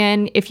turn me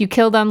in. If you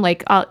kill them,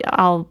 like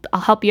I'll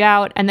help you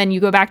out. And then you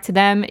go back to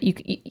them.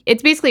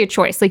 It's basically a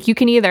choice. Like you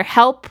can either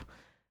help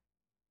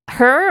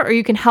her or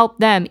you can help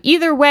them.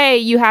 Either way,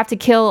 you have to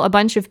kill a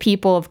bunch of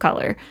people of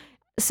color.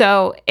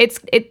 So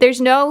there's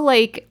no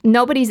like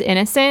nobody's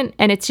innocent,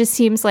 and it just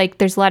seems like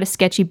there's a lot of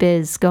sketchy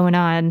biz going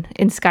on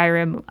in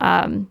Skyrim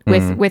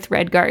with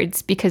Red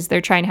Guards because they're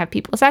trying to have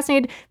people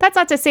assassinated. That's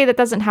not to say that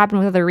doesn't happen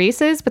with other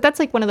races, but that's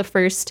like one of the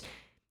first,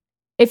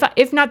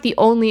 if not the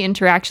only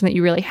interaction that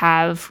you really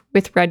have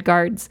with Red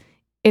Guards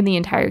in the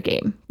entire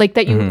game, like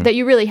that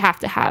you really have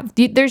to have.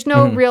 There's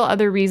no real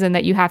other reason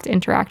that you have to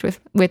interact with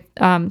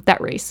that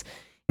race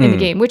in the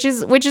game, which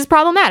is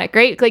problematic,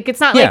 right? Like it's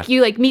not like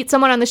you like meet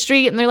someone on the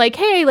street and they're like,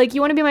 hey, like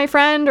you want to be my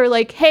friend, or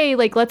like, hey,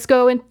 like let's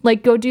go and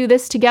like go do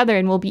this together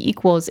and we'll be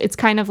equals. It's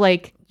kind of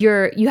like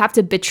you have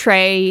to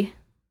betray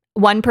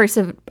one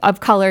person of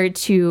color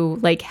to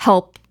like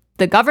help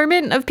the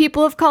government of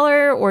people of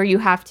color, or you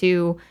have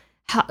to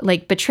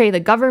like betray the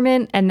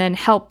government and then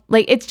help.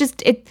 Like it's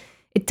just it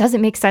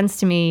doesn't make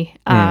sense to me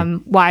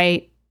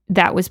why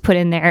that was put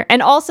in there.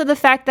 And also the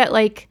fact that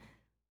like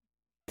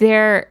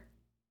they're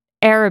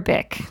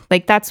Arabic,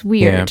 like that's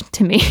weird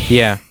to me.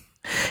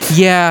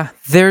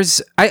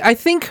 There's I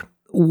think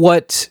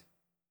what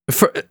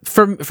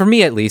for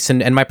me at least,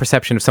 and my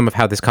perception of some of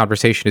how this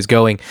conversation is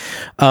going,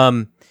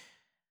 I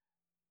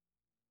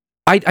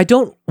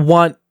don't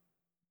want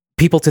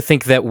people to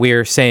think that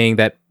we're saying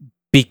that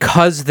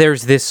because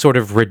there's this sort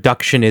of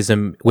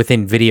reductionism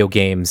within video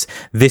games,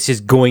 this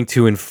is going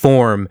to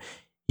inform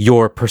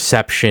your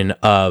perception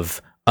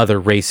of other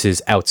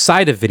races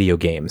outside of video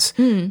games.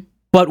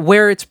 But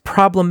where it's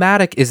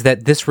problematic is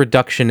that this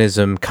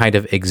reductionism kind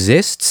of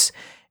exists,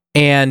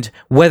 and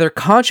whether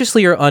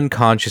consciously or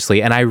unconsciously,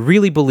 and I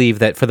really believe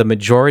that for the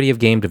majority of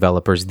game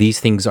developers, these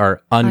things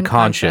are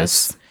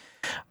unconscious.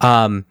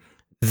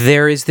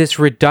 There is this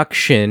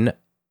reduction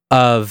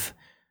of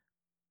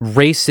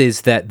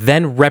races that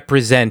then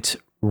represent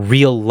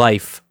real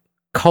life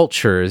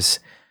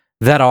cultures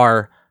that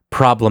are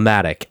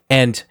problematic.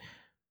 And,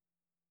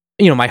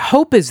 you know, my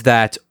hope is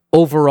that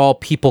overall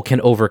people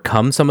can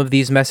overcome some of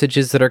these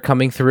messages that are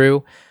coming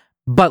through.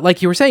 But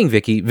like you were saying,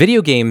 Vicky,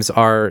 video games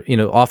are, you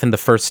know, often the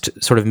first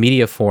sort of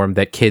media form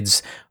that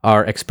kids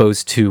are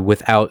exposed to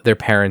without their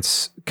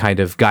parents' kind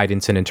of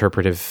guidance and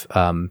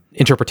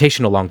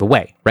interpretation along the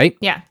way, right?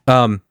 Yeah.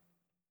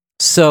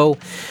 So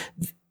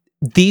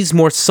these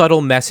more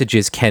subtle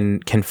messages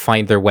can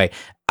find their way.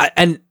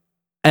 And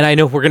I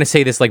know we're going to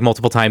say this like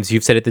multiple times.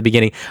 You've said at the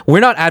beginning, we're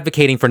not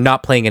advocating for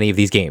not playing any of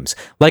these games.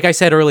 Like I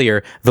said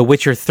earlier, The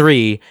Witcher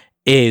 3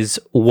 is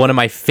one of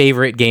my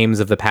favorite games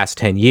of the past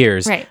 10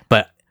 years. Right.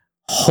 But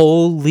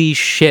holy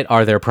shit,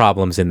 are there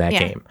problems in that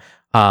game.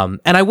 And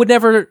I would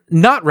never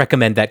not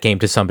recommend that game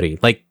to somebody.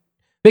 Like,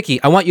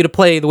 Vicky, I want you to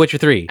play The Witcher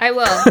 3. I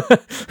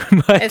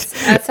will. At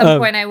some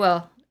point I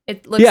will.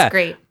 It looks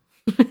great.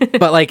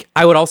 But like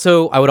I would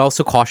also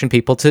caution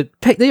people to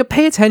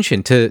pay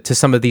attention to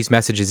some of these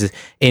messages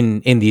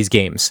in these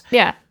games.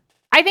 Yeah.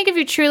 I think if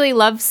you truly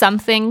love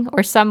something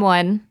or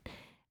someone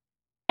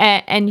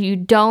and you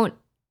don't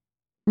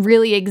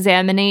really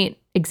examine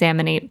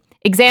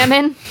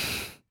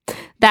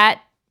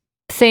that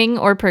thing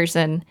or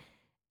person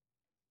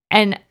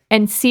and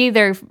see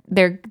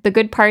the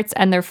good parts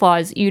and their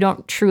flaws, you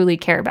don't truly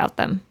care about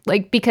them.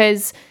 Like,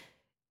 because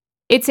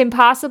it's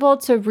impossible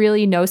to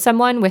really know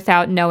someone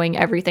without knowing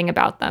everything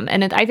about them.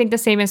 And I think the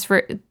same is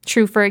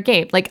true for a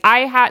game. Like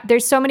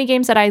there's so many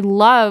games that I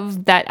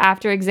love that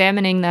after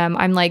examining them,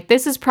 I'm like,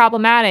 this is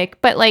problematic,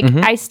 but like,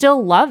 I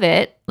still love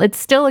it. It's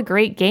still a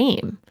great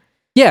game.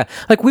 Yeah.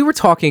 Like we were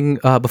talking,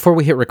 before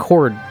we hit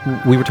record,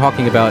 we were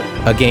talking about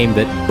a game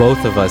that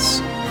both of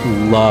us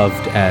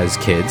loved as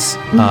kids,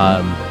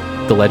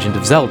 The Legend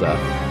of Zelda.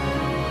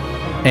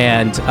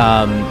 And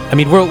I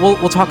mean,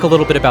 we'll talk a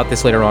little bit about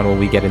this later on when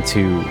we get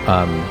into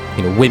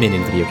women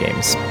in video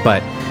games.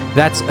 But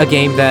that's a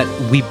game that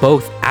we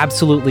both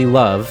absolutely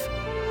love,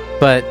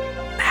 but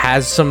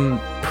has some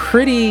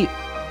pretty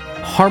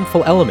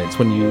harmful elements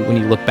when you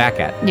look back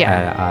at it. Yeah,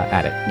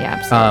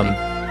 absolutely.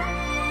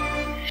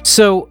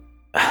 So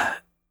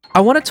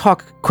I want to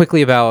talk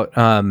quickly about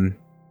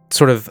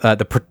sort of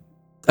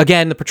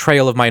the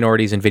portrayal of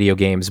minorities in video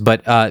games,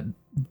 but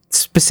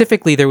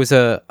specifically there was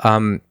a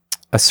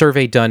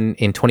survey done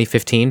in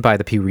 2015 by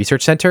the Pew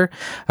Research Center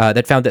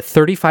that found that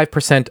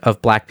 35%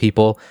 of Black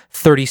people,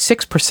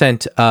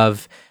 36%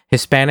 of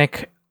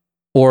Hispanic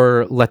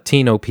or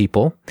Latino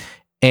people,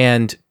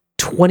 and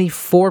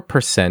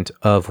 24%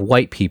 of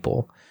white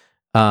people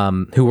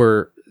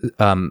who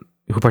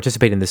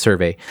participate in the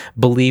survey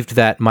believed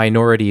that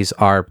minorities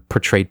are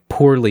portrayed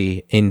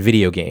poorly in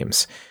video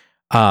games.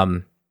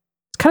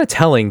 It's kind of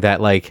telling that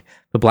like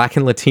the Black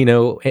and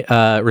Latino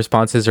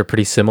responses are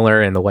pretty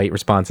similar, and the white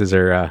responses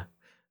are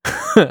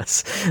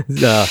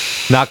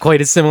not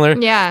quite as similar,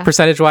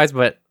 percentage-wise.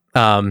 But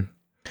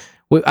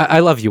I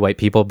love you, white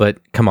people, but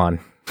come on.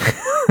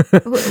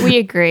 We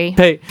agree.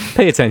 Pay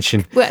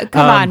attention.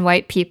 Come on,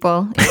 white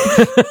people.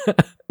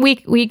 We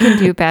can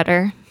do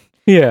better.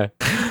 Yeah.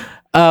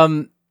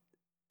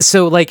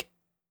 so like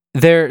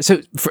for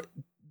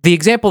the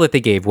example that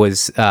they gave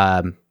was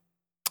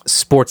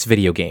sports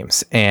video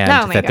games,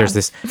 and that there's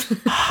this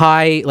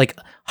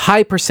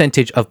high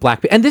percentage of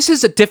black people. And this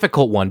is a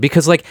difficult one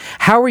because like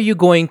how are you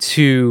going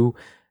to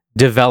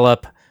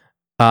develop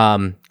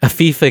a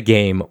FIFA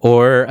game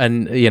or a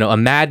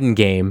Madden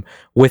game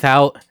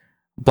without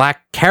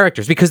black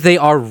characters, because they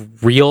are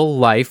real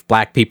life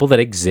black people that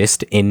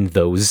exist in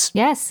those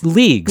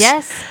leagues.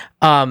 Yes.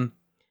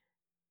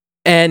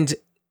 And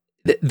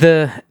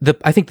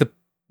I think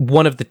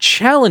one of the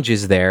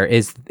challenges there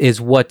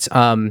is what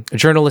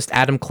journalist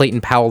Adam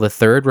Clayton Powell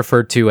III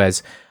referred to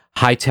as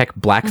high-tech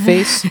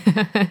blackface,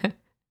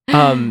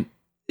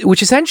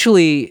 which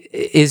essentially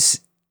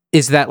is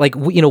that like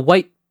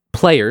white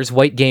players,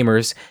 white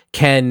gamers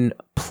can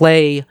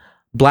play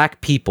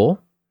black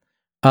people,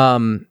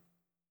 and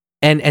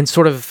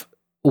sort of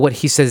what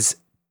he says,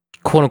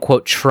 quote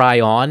unquote,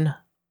 try on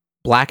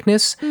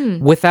blackness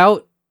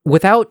without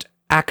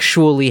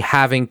actually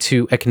having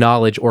to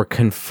acknowledge or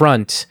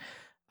confront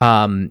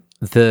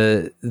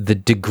the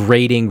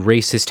degrading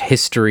racist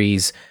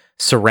histories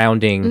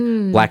surrounding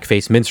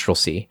blackface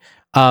minstrelsy,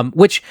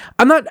 which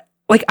I'm not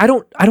like I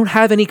don't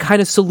have any kind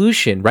of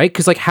solution, right?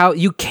 Because like how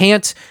you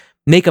can't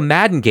make a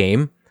Madden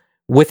game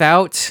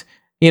without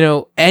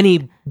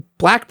any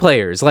black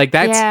players, like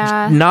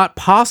that's not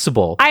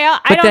possible. I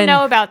don't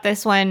know about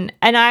this one,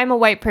 and I'm a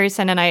white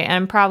person, and I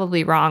am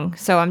probably wrong,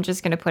 so I'm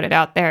just going to put it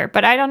out there.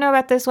 But I don't know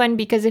about this one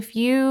because if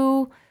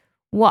your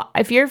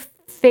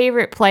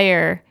favorite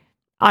player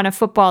on a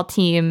football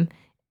team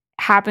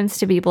happens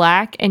to be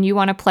black and you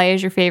want to play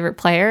as your favorite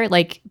player,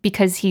 like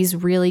because he's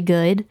really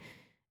good,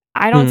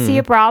 I don't see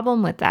a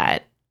problem with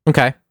that.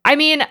 Okay. I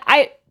mean,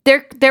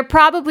 there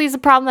probably is a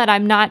problem that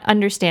I'm not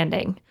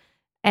understanding,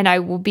 and I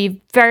will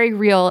be very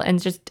real and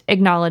just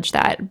acknowledge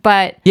that.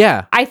 But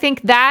yeah, I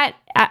think that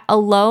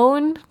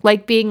alone,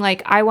 like being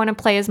like, I want to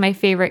play as my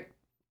favorite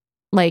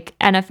like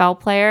NFL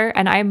player,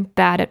 and I'm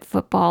bad at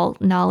football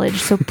knowledge,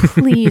 so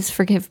please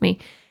forgive me.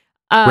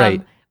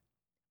 Right.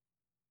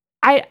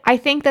 I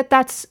think that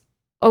that's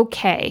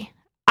okay.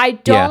 I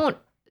don't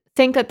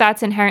think that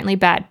that's inherently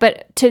bad,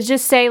 but to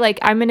just say like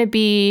I'm going to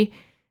be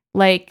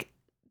like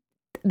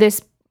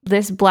this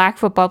black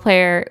football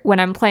player when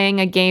I'm playing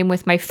a game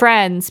with my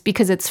friends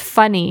because it's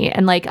funny,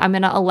 and like I'm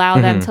going to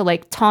allow them to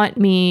like taunt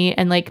me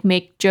and like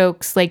make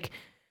jokes like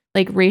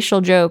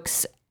racial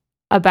jokes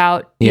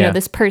about you know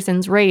this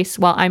person's race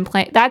while I'm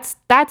playing, that's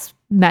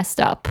messed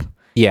up.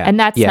 Yeah. And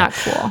that's not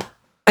cool.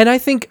 And I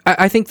think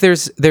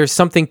there's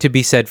something to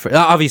be said for,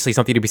 obviously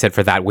something to be said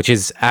for that, which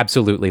is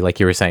absolutely, like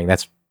you were saying,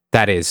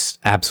 that is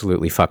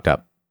absolutely fucked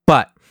up.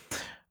 But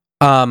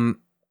I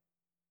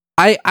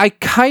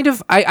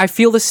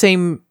feel the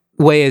same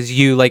way as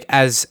you, like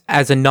as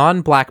a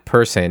non-black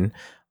person,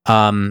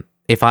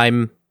 if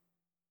I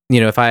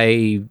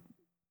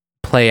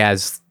play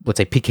as, let's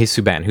say, PK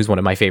Subban, who's one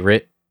of my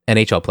favorite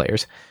NHL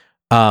players,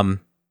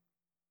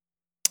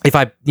 if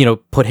I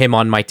put him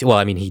on my well,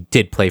 I mean, he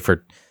did play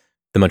for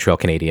the Montreal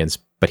Canadiens,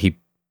 but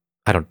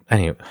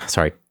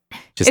sorry.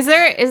 Just, is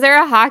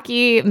there a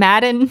hockey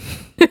Madden?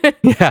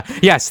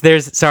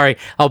 Sorry,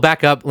 I'll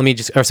back up. Let me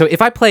so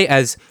if I put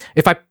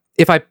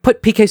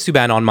PK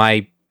Subban on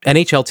my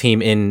NHL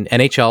team in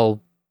an NHL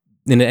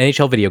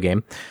video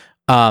game,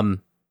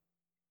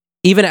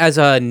 even as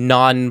a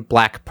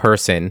non-black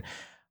person,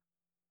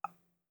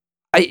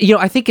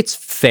 I think it's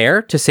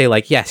fair to say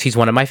like, yes, he's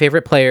one of my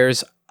favorite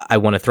players. I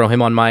want to throw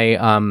him on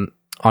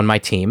my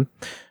team.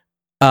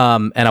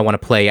 And I want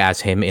to play as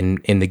him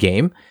in the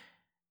game.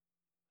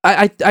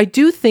 I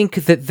do think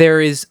that there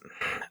is,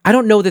 I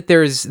don't know that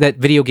that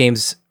video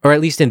games, or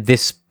at least in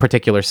this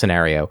particular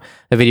scenario,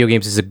 that video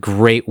games is a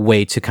great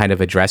way to kind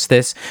of address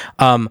this.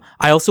 I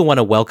also want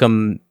to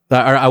welcome, or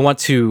I want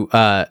to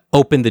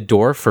open the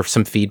door for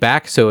some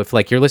feedback. So if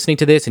like you're listening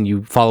to this and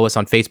you follow us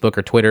on Facebook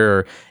or Twitter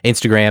or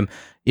Instagram,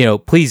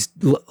 please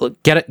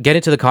get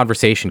into the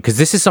conversation, because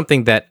this is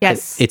something that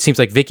it seems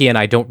like Vicky and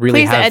I don't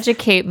really have. Please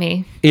educate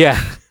me.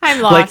 Yeah. I'm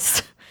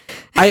lost.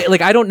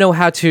 I don't know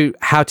how to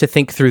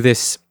think through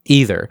this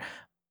either.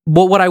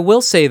 But what I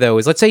will say though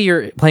is, let's say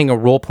you're playing a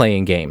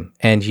role-playing game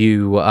and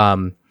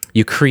you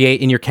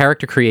create in your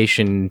character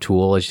creation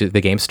tool as the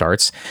game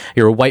starts,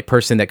 you're a white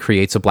person that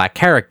creates a black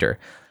character.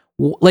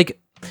 Like,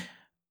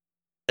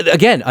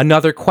 again,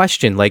 another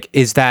question, like,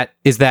 is that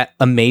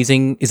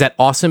amazing? Is that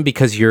awesome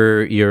because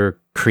you're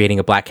creating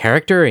a black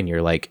character and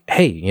you're like,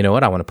 hey, you know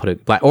what? I want to put a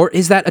black, or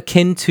is that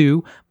akin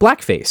to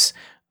blackface?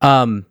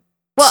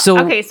 So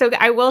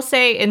I will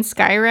say in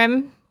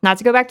Skyrim, not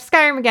to go back to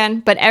Skyrim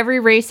again, but every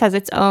race has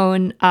its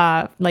own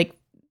race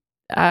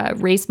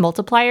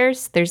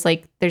multipliers. There's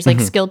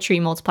skill tree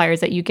multipliers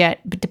that you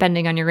get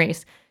depending on your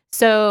race.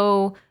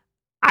 So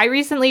I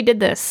recently did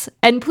this,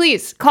 and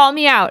please call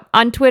me out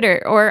on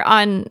Twitter or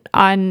on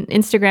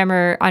Instagram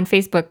or on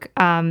Facebook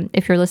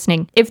if you're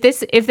listening. If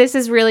this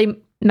is really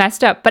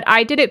messed up. But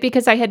I did it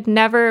because I had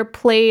never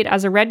played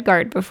as a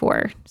Redguard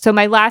before. So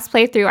my last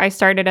playthrough, I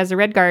started as a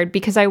Redguard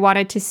because I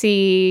wanted to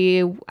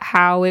see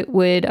how it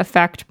would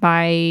affect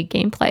my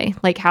gameplay,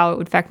 like how it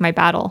would affect my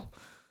battle.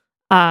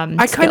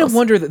 I kind of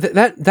wonder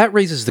that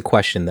raises the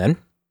question then,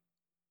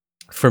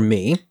 for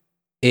me,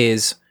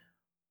 is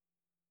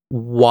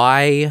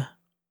why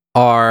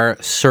are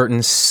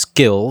certain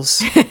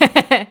skills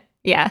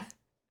yeah.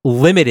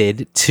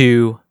 limited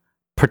to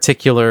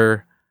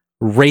particular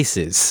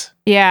races?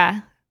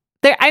 Yeah.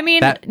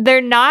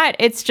 They're not.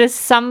 It's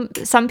just some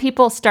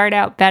people start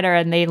out better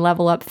and they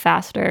level up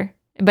faster.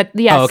 But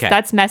yes,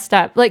 that's messed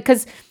up. Like,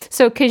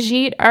 so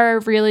Khajiit are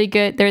really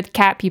good. They're the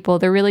cat people.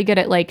 They're really good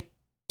at like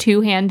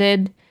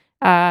two-handed,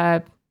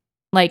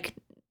 like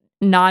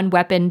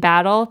non-weapon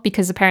battle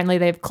because apparently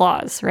they have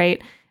claws,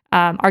 right?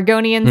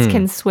 Argonians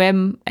can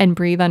swim and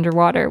breathe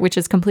underwater, which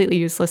is completely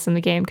useless in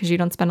the game because you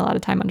don't spend a lot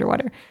of time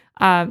underwater.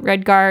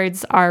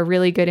 Redguards are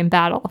really good in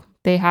battle.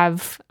 They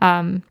have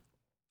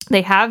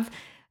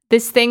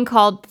this thing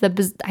called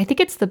I think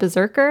it's the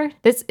Berserker.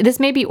 This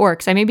may be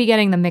orcs. I may be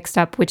getting them mixed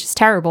up, which is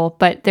terrible.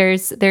 But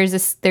there's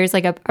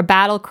like a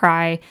battle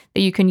cry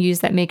that you can use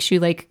that makes you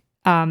like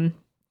kind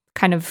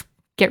of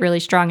get really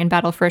strong in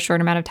battle for a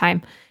short amount of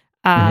time.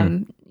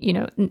 You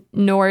know,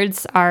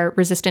 Nords are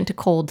resistant to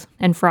cold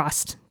and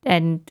frost,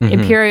 and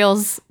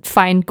Imperials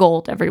find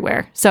gold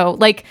everywhere. So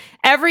like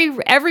every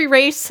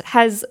race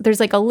there's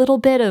like a little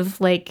bit of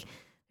like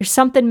there's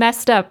something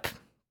messed up,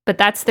 but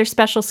that's their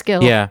special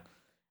skill. Yeah.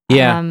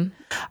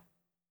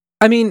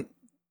 I mean,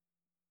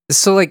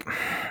 so like,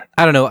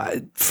 I don't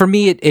know. For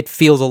me, it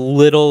feels a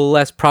little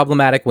less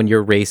problematic when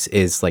your race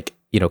is like,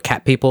 you know,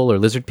 cat people or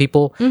lizard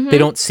people. They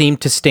don't seem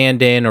to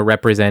stand in or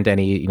represent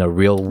any, you know,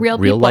 real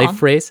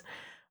life race.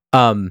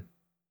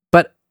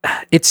 But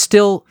it's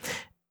still,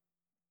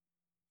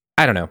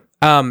 I don't know.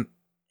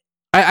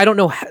 I don't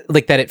know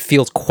like that it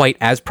feels quite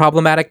as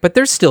problematic, but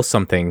there's still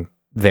something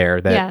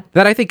there that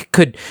I think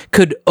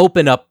could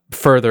open up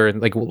further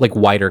and like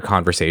wider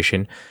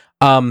conversation.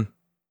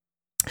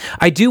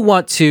 I do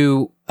want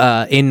to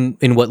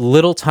in what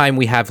little time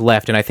we have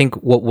left, and I think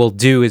what we'll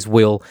do is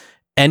we'll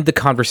end the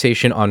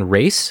conversation on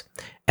race,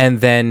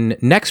 and then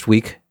next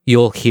week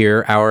you'll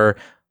hear our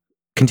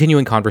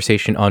continuing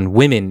conversation on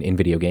women in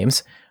video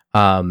games,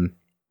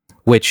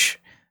 which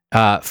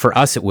for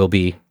us it will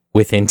be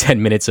within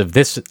 10 minutes of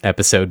this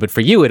episode, but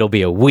for you it'll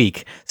be a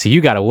week, so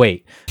you gotta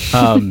wait.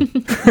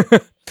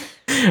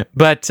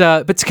 But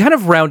to kind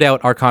of round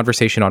out our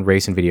conversation on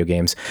race in video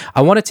games,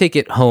 I want to take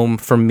it home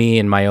from me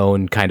and my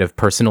own kind of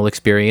personal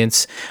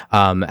experience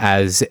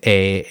as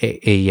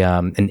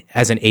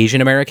an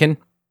Asian American.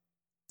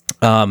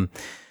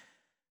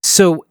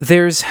 So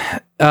there's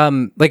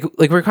like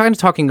we're kind of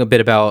talking a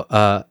bit about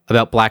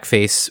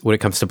blackface when it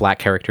comes to black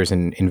characters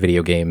in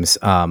video games.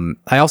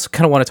 I also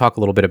kind of want to talk a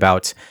little bit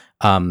about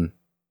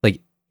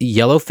like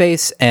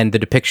yellowface and the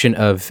depiction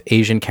of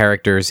Asian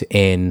characters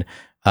in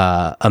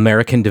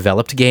American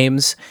developed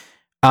games.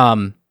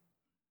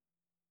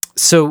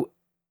 So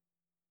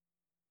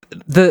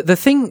the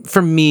thing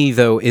for me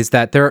though is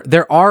that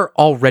there are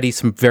already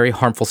some very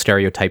harmful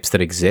stereotypes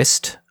that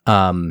exist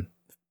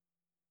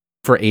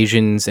for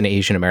Asians and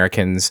Asian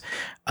Americans.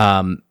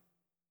 And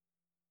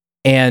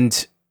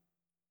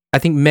I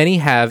think many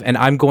have, and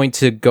I'm going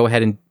to go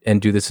ahead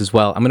and do this as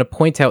well. I'm going to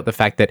point out the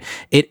fact that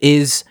it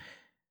is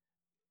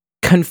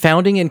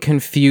confounding and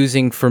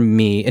confusing for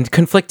me and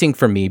conflicting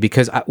for me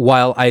because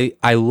while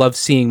I love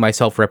seeing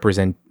myself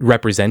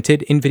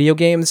represented in video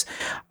games,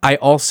 I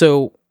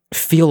also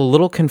feel a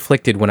little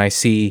conflicted when I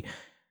see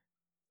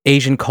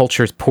Asian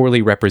cultures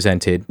poorly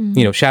represented.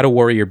 You know, Shadow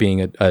Warrior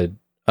being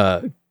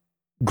a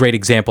great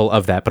example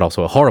of that, but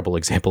also a horrible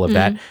example of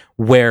that,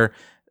 where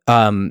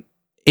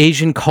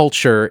Asian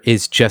culture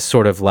is just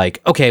sort of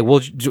like, okay, well,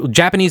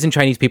 Japanese and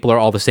Chinese people are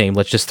all the same.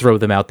 Let's just throw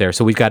them out there.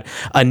 So we've got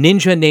a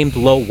ninja named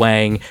Lo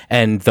Wang,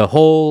 and the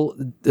whole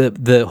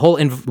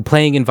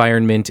playing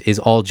environment is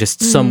all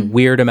just some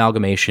weird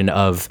amalgamation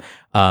of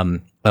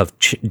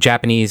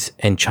Japanese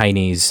and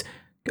Chinese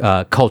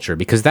culture,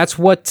 because that's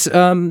what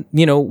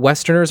you know,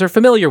 Westerners are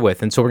familiar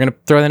with, and so we're going to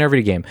throw that in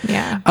every game.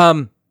 Yeah.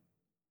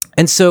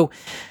 And so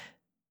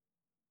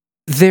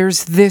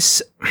there's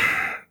this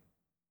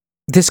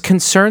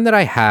concern that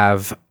I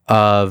have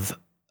of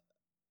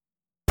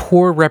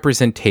poor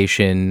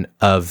representation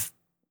of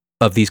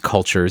these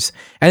cultures,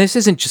 and this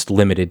isn't just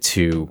limited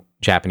to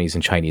Japanese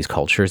and Chinese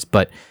cultures,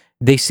 but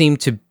they seem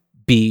to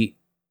be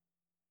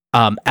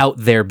out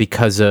there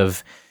because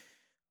of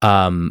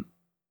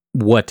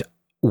what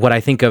I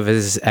think of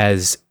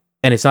as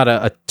and it's not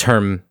a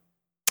term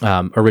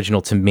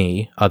original to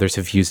me, others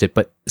have used it,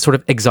 but sort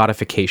of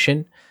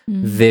exotification,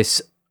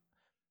 this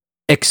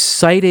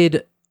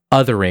excited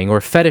othering or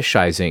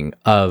fetishizing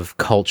of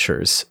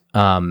cultures,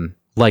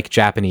 like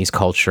Japanese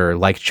culture,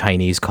 like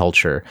Chinese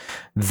culture,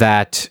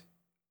 that,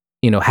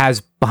 you know,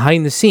 has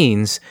behind the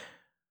scenes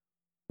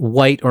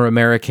white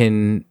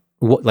American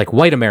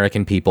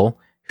people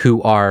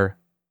who are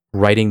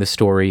writing the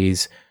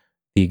stories,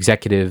 the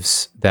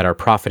executives that are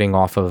profiting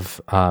off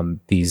of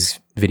these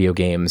video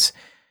games.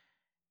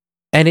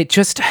 And it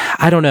just,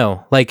 I don't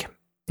know. Like,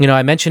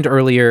 I mentioned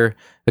earlier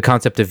the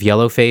concept of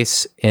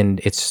yellowface and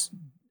its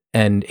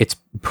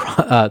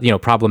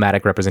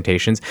problematic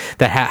representations,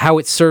 that how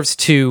it serves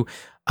to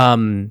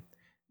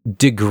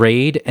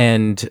degrade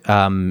and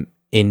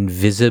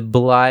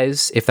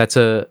invisibilize, if that's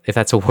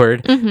a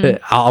word.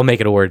 I'll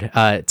make it a word,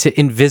 to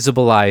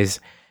invisibilize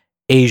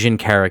Asian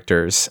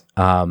characters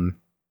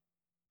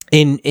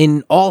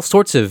in all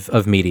sorts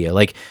of media.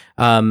 Like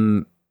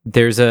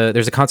there's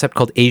a concept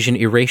called Asian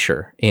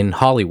erasure in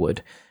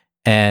Hollywood,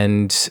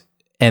 and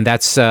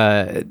that's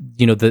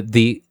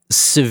the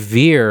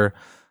severe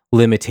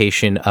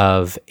limitation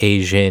of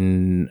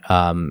Asian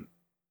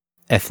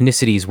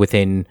ethnicities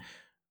within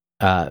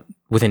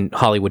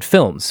Hollywood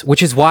films,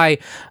 which is why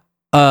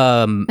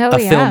film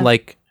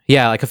like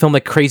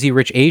Crazy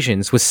Rich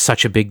Asians was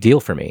such a big deal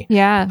for me.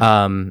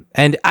 Yeah.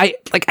 And I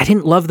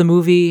didn't love the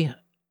movie,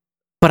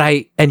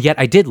 but yet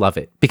I did love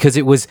it because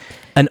it was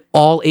an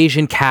all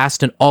Asian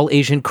cast, an all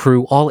Asian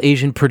crew, all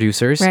Asian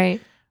producers.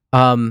 Right.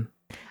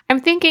 I'm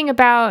thinking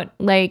about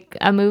like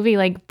a movie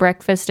like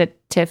Breakfast at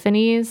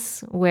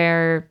Tiffany's,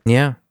 where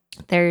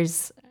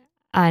there's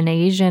an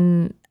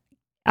Asian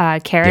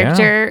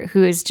character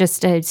who is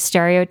just a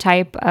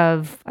stereotype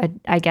of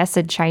I guess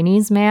a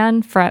Chinese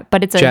man,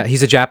 but it's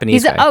he's a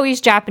Japanese guy.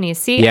 He's Japanese.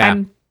 See,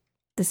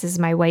 this is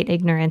my white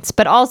ignorance,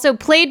 but also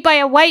played by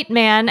a white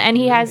man, and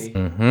he has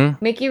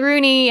Mickey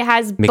Rooney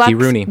has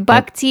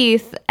buck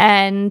teeth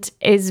and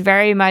is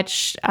very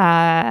much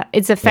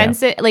it's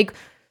offensive. Like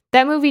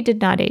that movie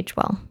did not age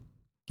well.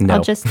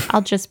 No.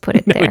 I'll just put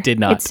it there. No, it did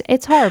not.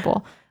 It's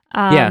horrible.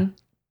 And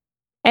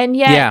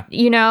yet,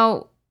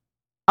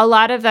 a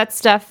lot of that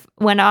stuff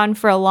went on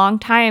for a long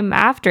time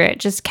after it,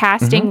 just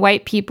casting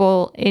white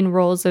people in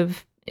roles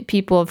of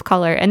people of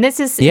color. And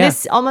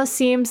this almost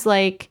seems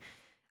like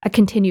a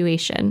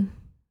continuation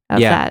of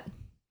that.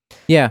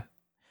 Yeah.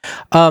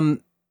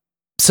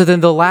 So then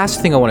the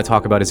last thing I want to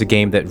talk about is a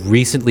game that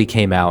recently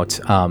came out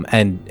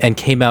and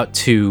came out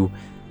to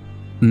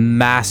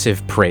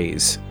massive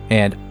praise.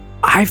 And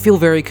I feel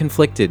very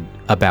conflicted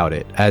about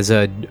it as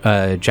a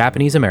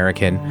Japanese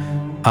American.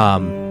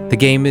 The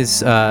game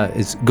is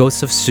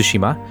Ghosts of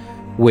Tsushima,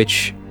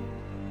 which,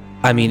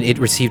 I mean, it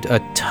received a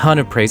ton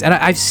of praise, and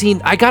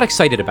I got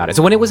excited about it.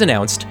 So when it was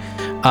announced,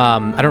 I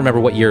don't remember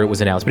what year it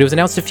was announced, but it was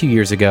announced a few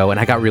years ago, and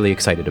I got really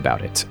excited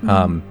about it.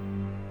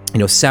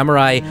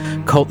 Samurai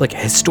cult, like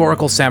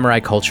historical samurai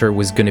culture,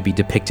 was going to be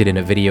depicted in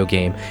a video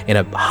game, in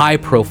a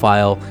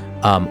high-profile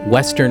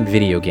Western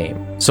video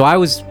game. So I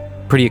was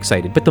pretty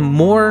excited. But the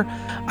more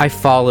I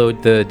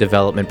followed the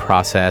development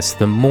process,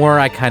 the more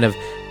I kind of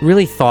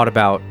really thought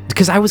about,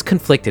 because I was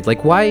conflicted.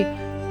 Like, why?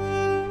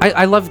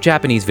 I love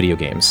Japanese video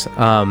games.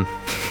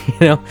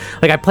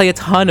 Like I play a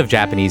ton of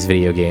Japanese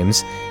video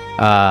games.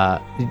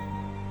 But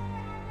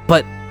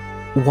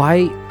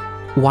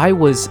why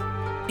was,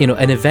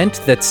 an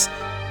event that's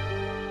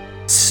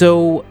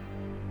so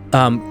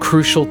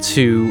crucial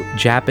to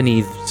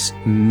Japanese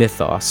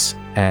mythos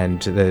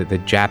and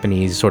the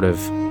Japanese sort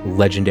of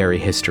legendary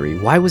history,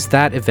 why was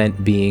that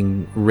event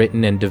being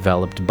written and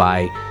developed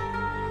by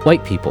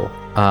white people?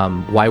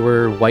 Why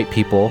were white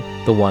people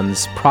the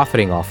ones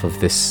profiting off of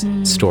this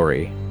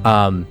story?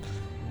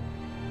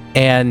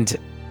 And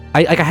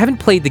I haven't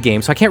played the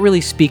game, so I can't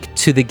really speak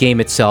to the game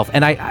itself.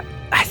 And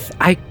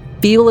I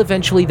feel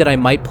eventually that I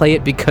might play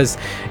it because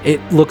it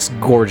looks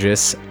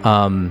gorgeous.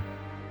 And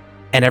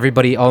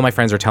all my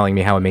friends are telling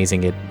me how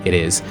amazing it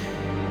is.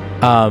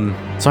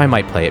 So I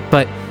might play it.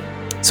 But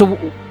so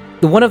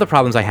one of the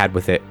problems I had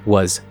with it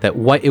was that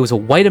it was a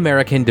white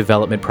American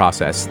development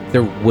process.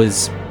 It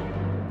was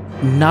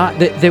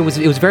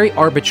very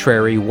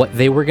arbitrary. What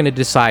they were going to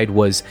decide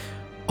was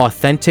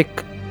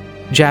authentic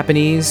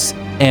Japanese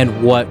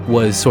and what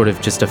was sort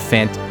of just a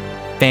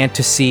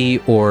fantasy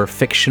or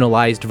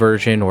fictionalized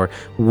version, or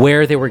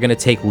where they were going to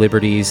take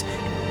liberties.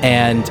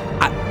 And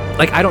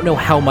I don't know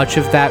how much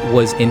of that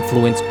was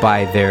influenced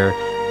by their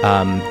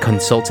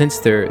consultants,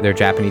 their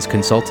Japanese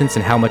consultants,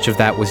 and how much of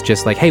that was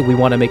just like, hey, we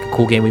want to make a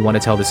cool game, we want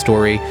to tell the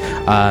story.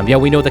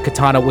 We know the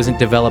katana wasn't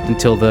developed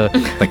until the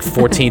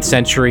 14th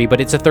century, but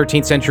it's a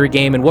 13th century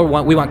game, and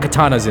we want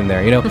katanas in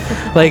there,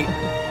 like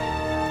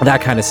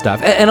that kind of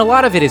stuff. And a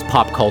lot of it is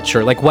pop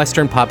culture, like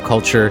Western pop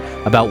culture,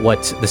 about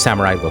what the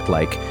samurai looked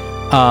like.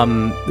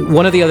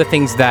 One of the other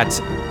things that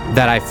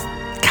I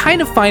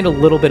kind of find a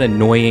little bit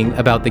annoying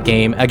about the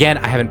game, again,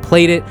 I haven't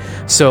played it,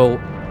 so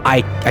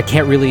I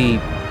can't really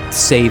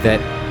say that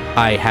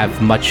I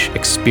have much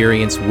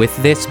experience with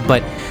this,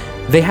 but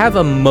they have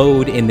a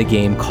mode in the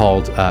game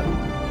called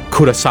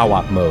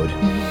Kurosawa mode,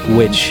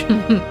 which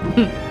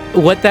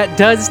what that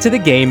does to the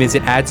game is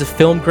it adds a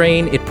film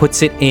grain, it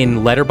puts it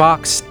in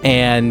letterbox,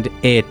 and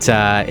it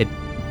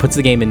puts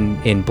the game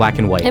in black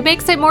and white. It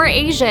makes it more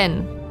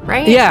Asian,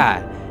 right?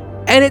 Yeah.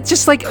 And it's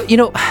just like,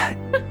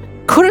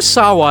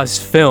 Kurosawa's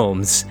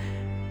films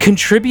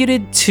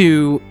contributed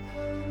to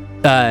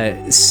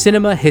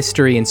cinema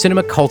history and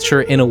cinema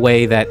culture in a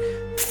way that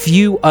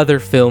few other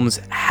films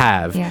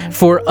have Yeah.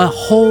 for a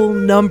whole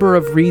number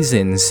of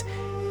reasons.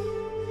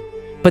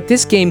 But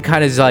this game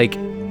kind of is like,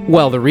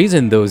 well, the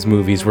reason those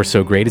movies were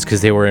so great is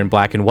because they were in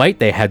black and white.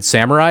 They had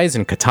samurais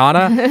and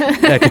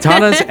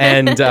katanas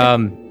and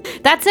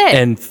That's it.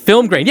 and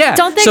film grain. Yeah.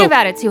 Don't think so,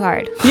 about it too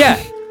hard. Yeah.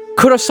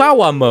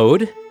 Kurosawa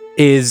mode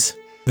is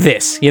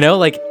this,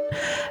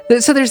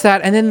 so there's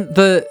that. And then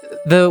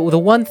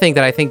the one thing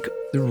that I think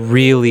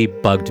really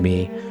bugged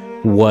me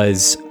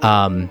was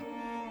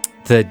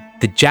the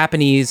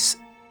Japanese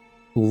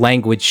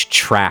language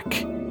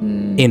track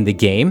in the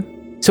game.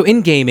 So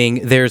in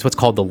gaming, there's what's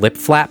called the lip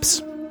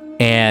flaps.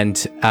 And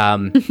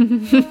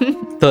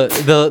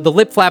the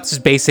lip flaps is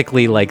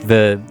basically like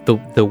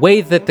the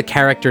way that the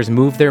characters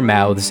move their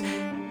mouths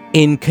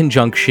in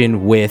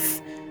conjunction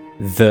with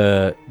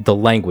the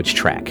language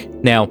track.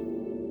 Now,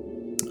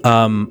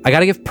 I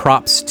gotta give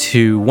props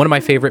to one of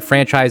my favorite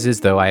franchises,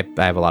 though I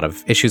have a lot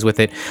of issues with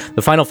it,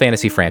 the Final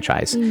Fantasy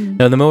franchise.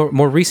 Now, the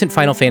more recent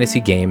Final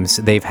Fantasy games,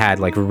 they've had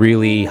like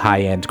really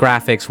high-end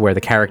graphics where the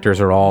characters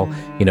are all,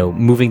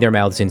 moving their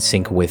mouths in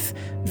sync with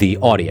the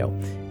audio.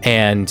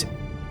 And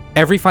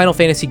every Final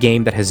Fantasy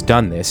game that has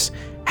done this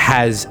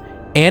has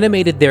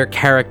animated their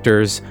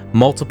characters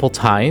multiple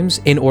times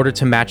in order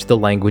to match the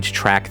language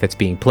track that's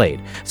being played.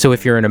 So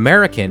if you're an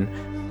American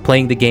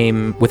playing the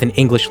game with an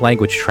English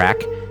language track,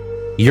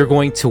 you're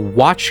going to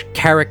watch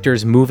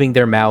characters moving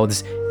their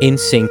mouths in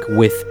sync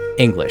with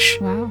English.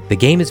 Wow. The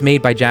game is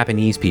made by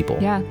Japanese people.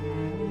 Yeah.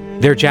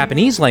 Their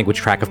Japanese language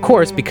track, of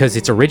course, because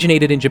it's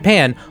originated in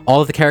Japan,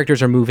 all of the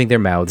characters are moving their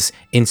mouths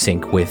in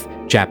sync with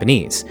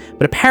Japanese.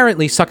 But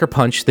apparently, Sucker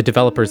Punch, the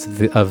developers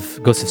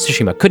of Ghost of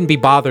Tsushima, couldn't be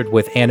bothered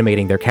with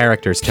animating their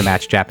characters to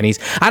match Japanese.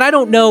 And I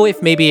don't know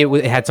if maybe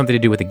it had something to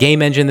do with the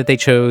game engine that they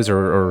chose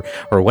or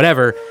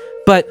whatever.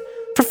 But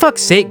for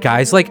fuck's sake,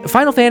 guys, like,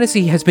 Final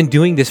Fantasy has been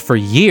doing this for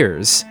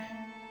years.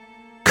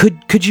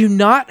 Could you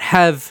not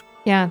have...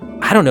 Yeah.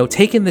 I don't know,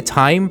 taking the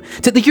time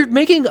to you're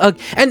making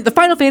and the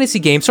Final Fantasy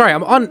games, sorry,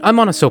 I'm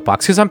on a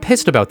soapbox because I'm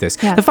pissed about this.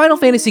 Yeah. The Final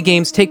Fantasy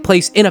games take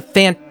place in a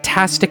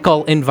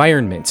fantastical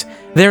environment.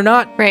 They're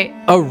not Right.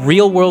 a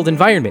real world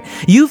environment.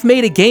 You've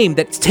made a game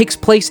that takes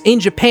place in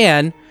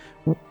Japan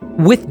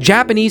with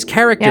Japanese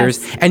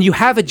characters, Yes. and you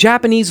have a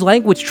Japanese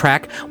language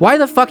track. Why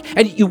the fuck?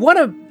 And you want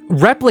to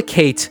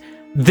replicate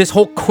this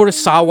whole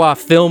Kurosawa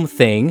film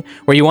thing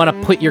where you want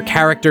to put your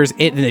characters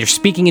in, and they're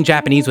speaking in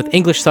Japanese with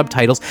English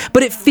subtitles,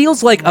 but it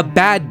feels like a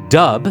bad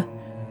dub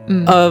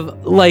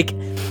of, like,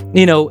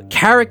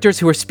 characters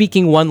who are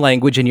speaking one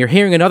language and you're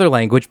hearing another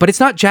language, but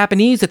it's not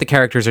Japanese that the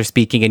characters are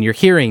speaking and you're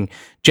hearing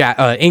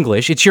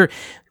English. It's you're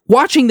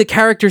watching the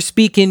characters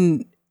speak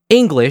in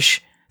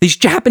English, these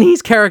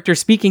Japanese characters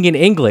speaking in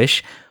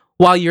English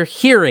while you're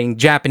hearing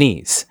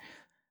Japanese.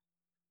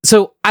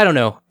 So, I don't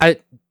know.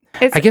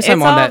 I guess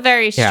I'm on that. It's all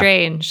very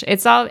strange. It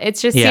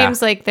just Yeah.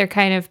 seems like they're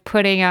kind of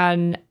putting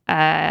on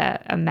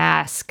a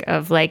mask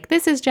of like,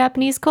 this is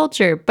Japanese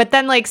culture. But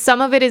then like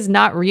some of it is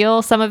not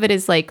real. Some of it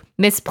is like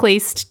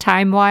misplaced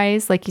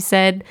time-wise, like you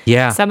said.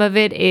 Yeah. Some of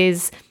it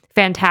is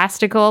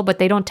fantastical, but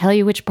they don't tell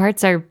you which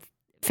parts are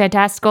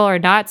fantastical or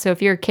not. So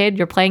if you're a kid,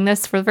 you're playing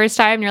this for the first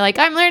time, you're like,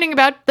 I'm learning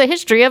about the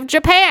history of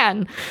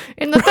Japan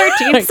in the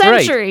 13th Right.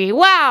 century.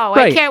 Wow.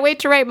 Right. I can't wait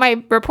to write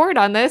my report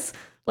on this.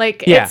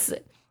 Like, Yeah.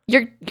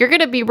 You're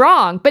going to be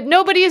wrong, but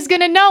nobody is going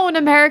to know in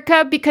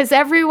America because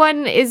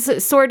everyone is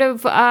sort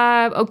of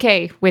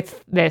okay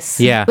with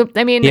this. Yeah.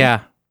 I mean, Yeah.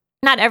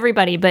 not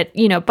everybody, but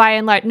by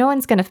and large, no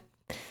one's going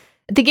to.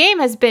 The game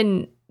has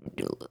been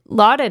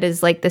lauded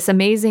as like this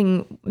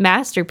amazing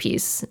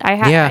masterpiece.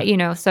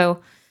 So.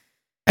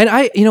 And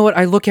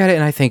I look at it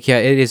and I think, yeah,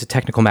 it is a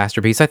technical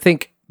masterpiece. I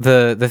think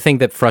the thing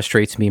that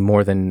frustrates me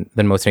more than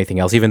most anything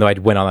else, even though I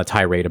went on a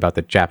tirade about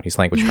the Japanese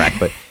language track,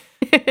 but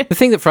the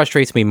thing that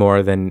frustrates me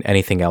more than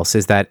anything else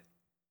is that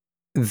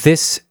the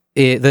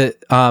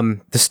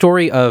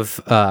story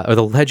of or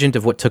the legend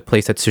of what took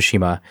place at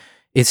Tsushima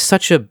is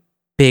such a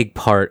big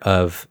part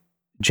of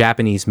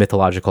Japanese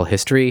mythological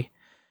history,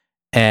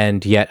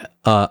 and yet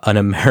an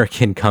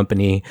American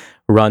company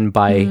run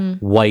by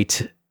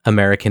white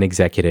American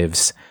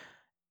executives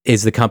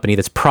is the company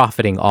that's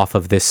profiting off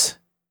of this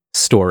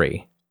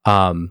story.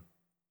 I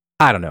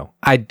don't know.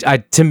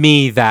 To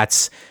me,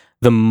 that's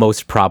the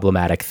most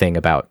problematic thing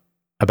about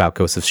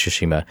Ghost of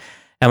Tsushima.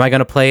 Am I going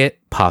to play it?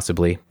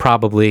 Possibly.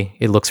 Probably.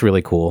 It looks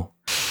really cool.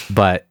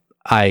 But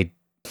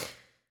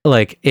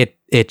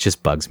it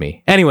just bugs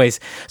me. Anyways,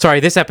 sorry,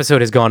 this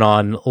episode has gone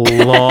on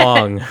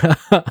long.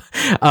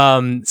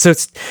 So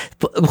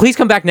please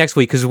come back next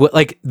week because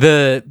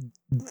the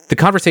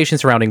conversation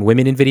surrounding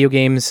women in video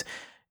games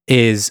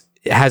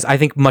has I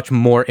think much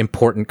more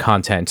important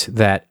content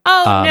that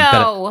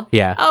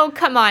yeah. Oh,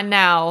 come on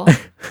now.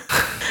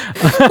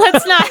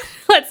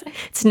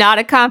 It's not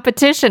a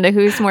competition to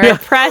who's more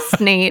oppressed,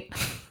 Nate.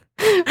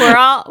 We're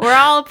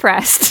all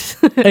oppressed.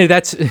 Hey,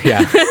 that's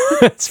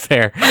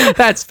fair.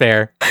 That's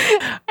fair.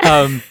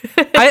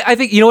 I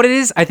think, you know what it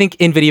is? I think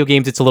in video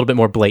games it's a little bit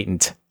more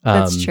blatant.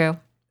 That's true.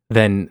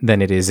 than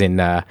it is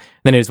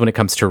when it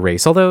comes to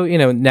race. Although,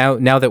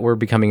 now that we're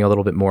becoming a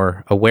little bit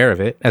more aware of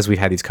it as we've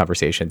had these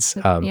conversations,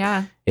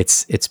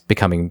 it's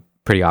becoming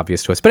pretty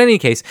obvious to us. But in any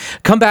case,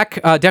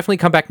 definitely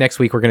come back next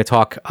week. We're going to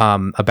talk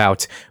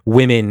about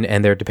women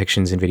and their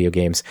depictions in video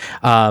games.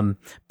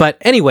 But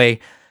anyway,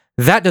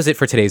 that does it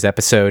for today's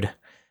episode.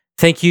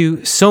 Thank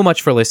you so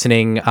much for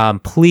listening.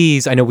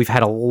 Please, I know we've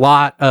had a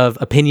lot of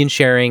opinion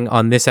sharing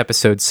on this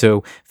episode,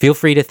 so feel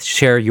free to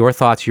share your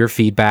thoughts, your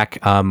feedback.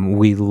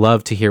 We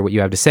love to hear what you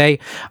have to say.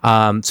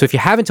 So if you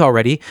haven't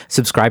already,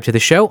 subscribe to the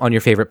show on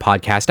your favorite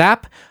podcast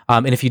app.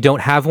 And if you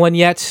don't have one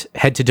yet,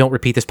 head to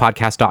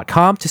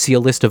don'trepeatthispodcast.com to see a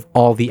list of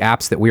all the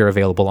apps that we are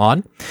available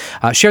on.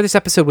 Share this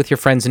episode with your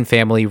friends and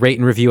family, rate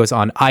and review us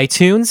on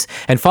iTunes,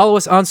 and follow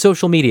us on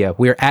social media.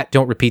 We're at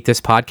Don't Repeat This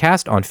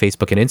Podcast on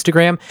Facebook and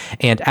Instagram,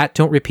 and at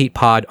Don't Repeat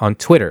Pod on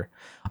Twitter.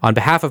 On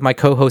behalf of my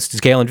co-hosts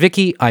Gail and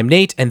Vicky, I'm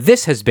Nate, and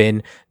this has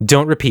been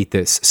Don't Repeat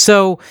This.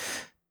 So,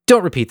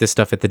 don't repeat this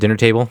stuff at the dinner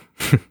table.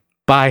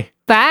 Bye.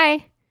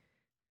 Bye.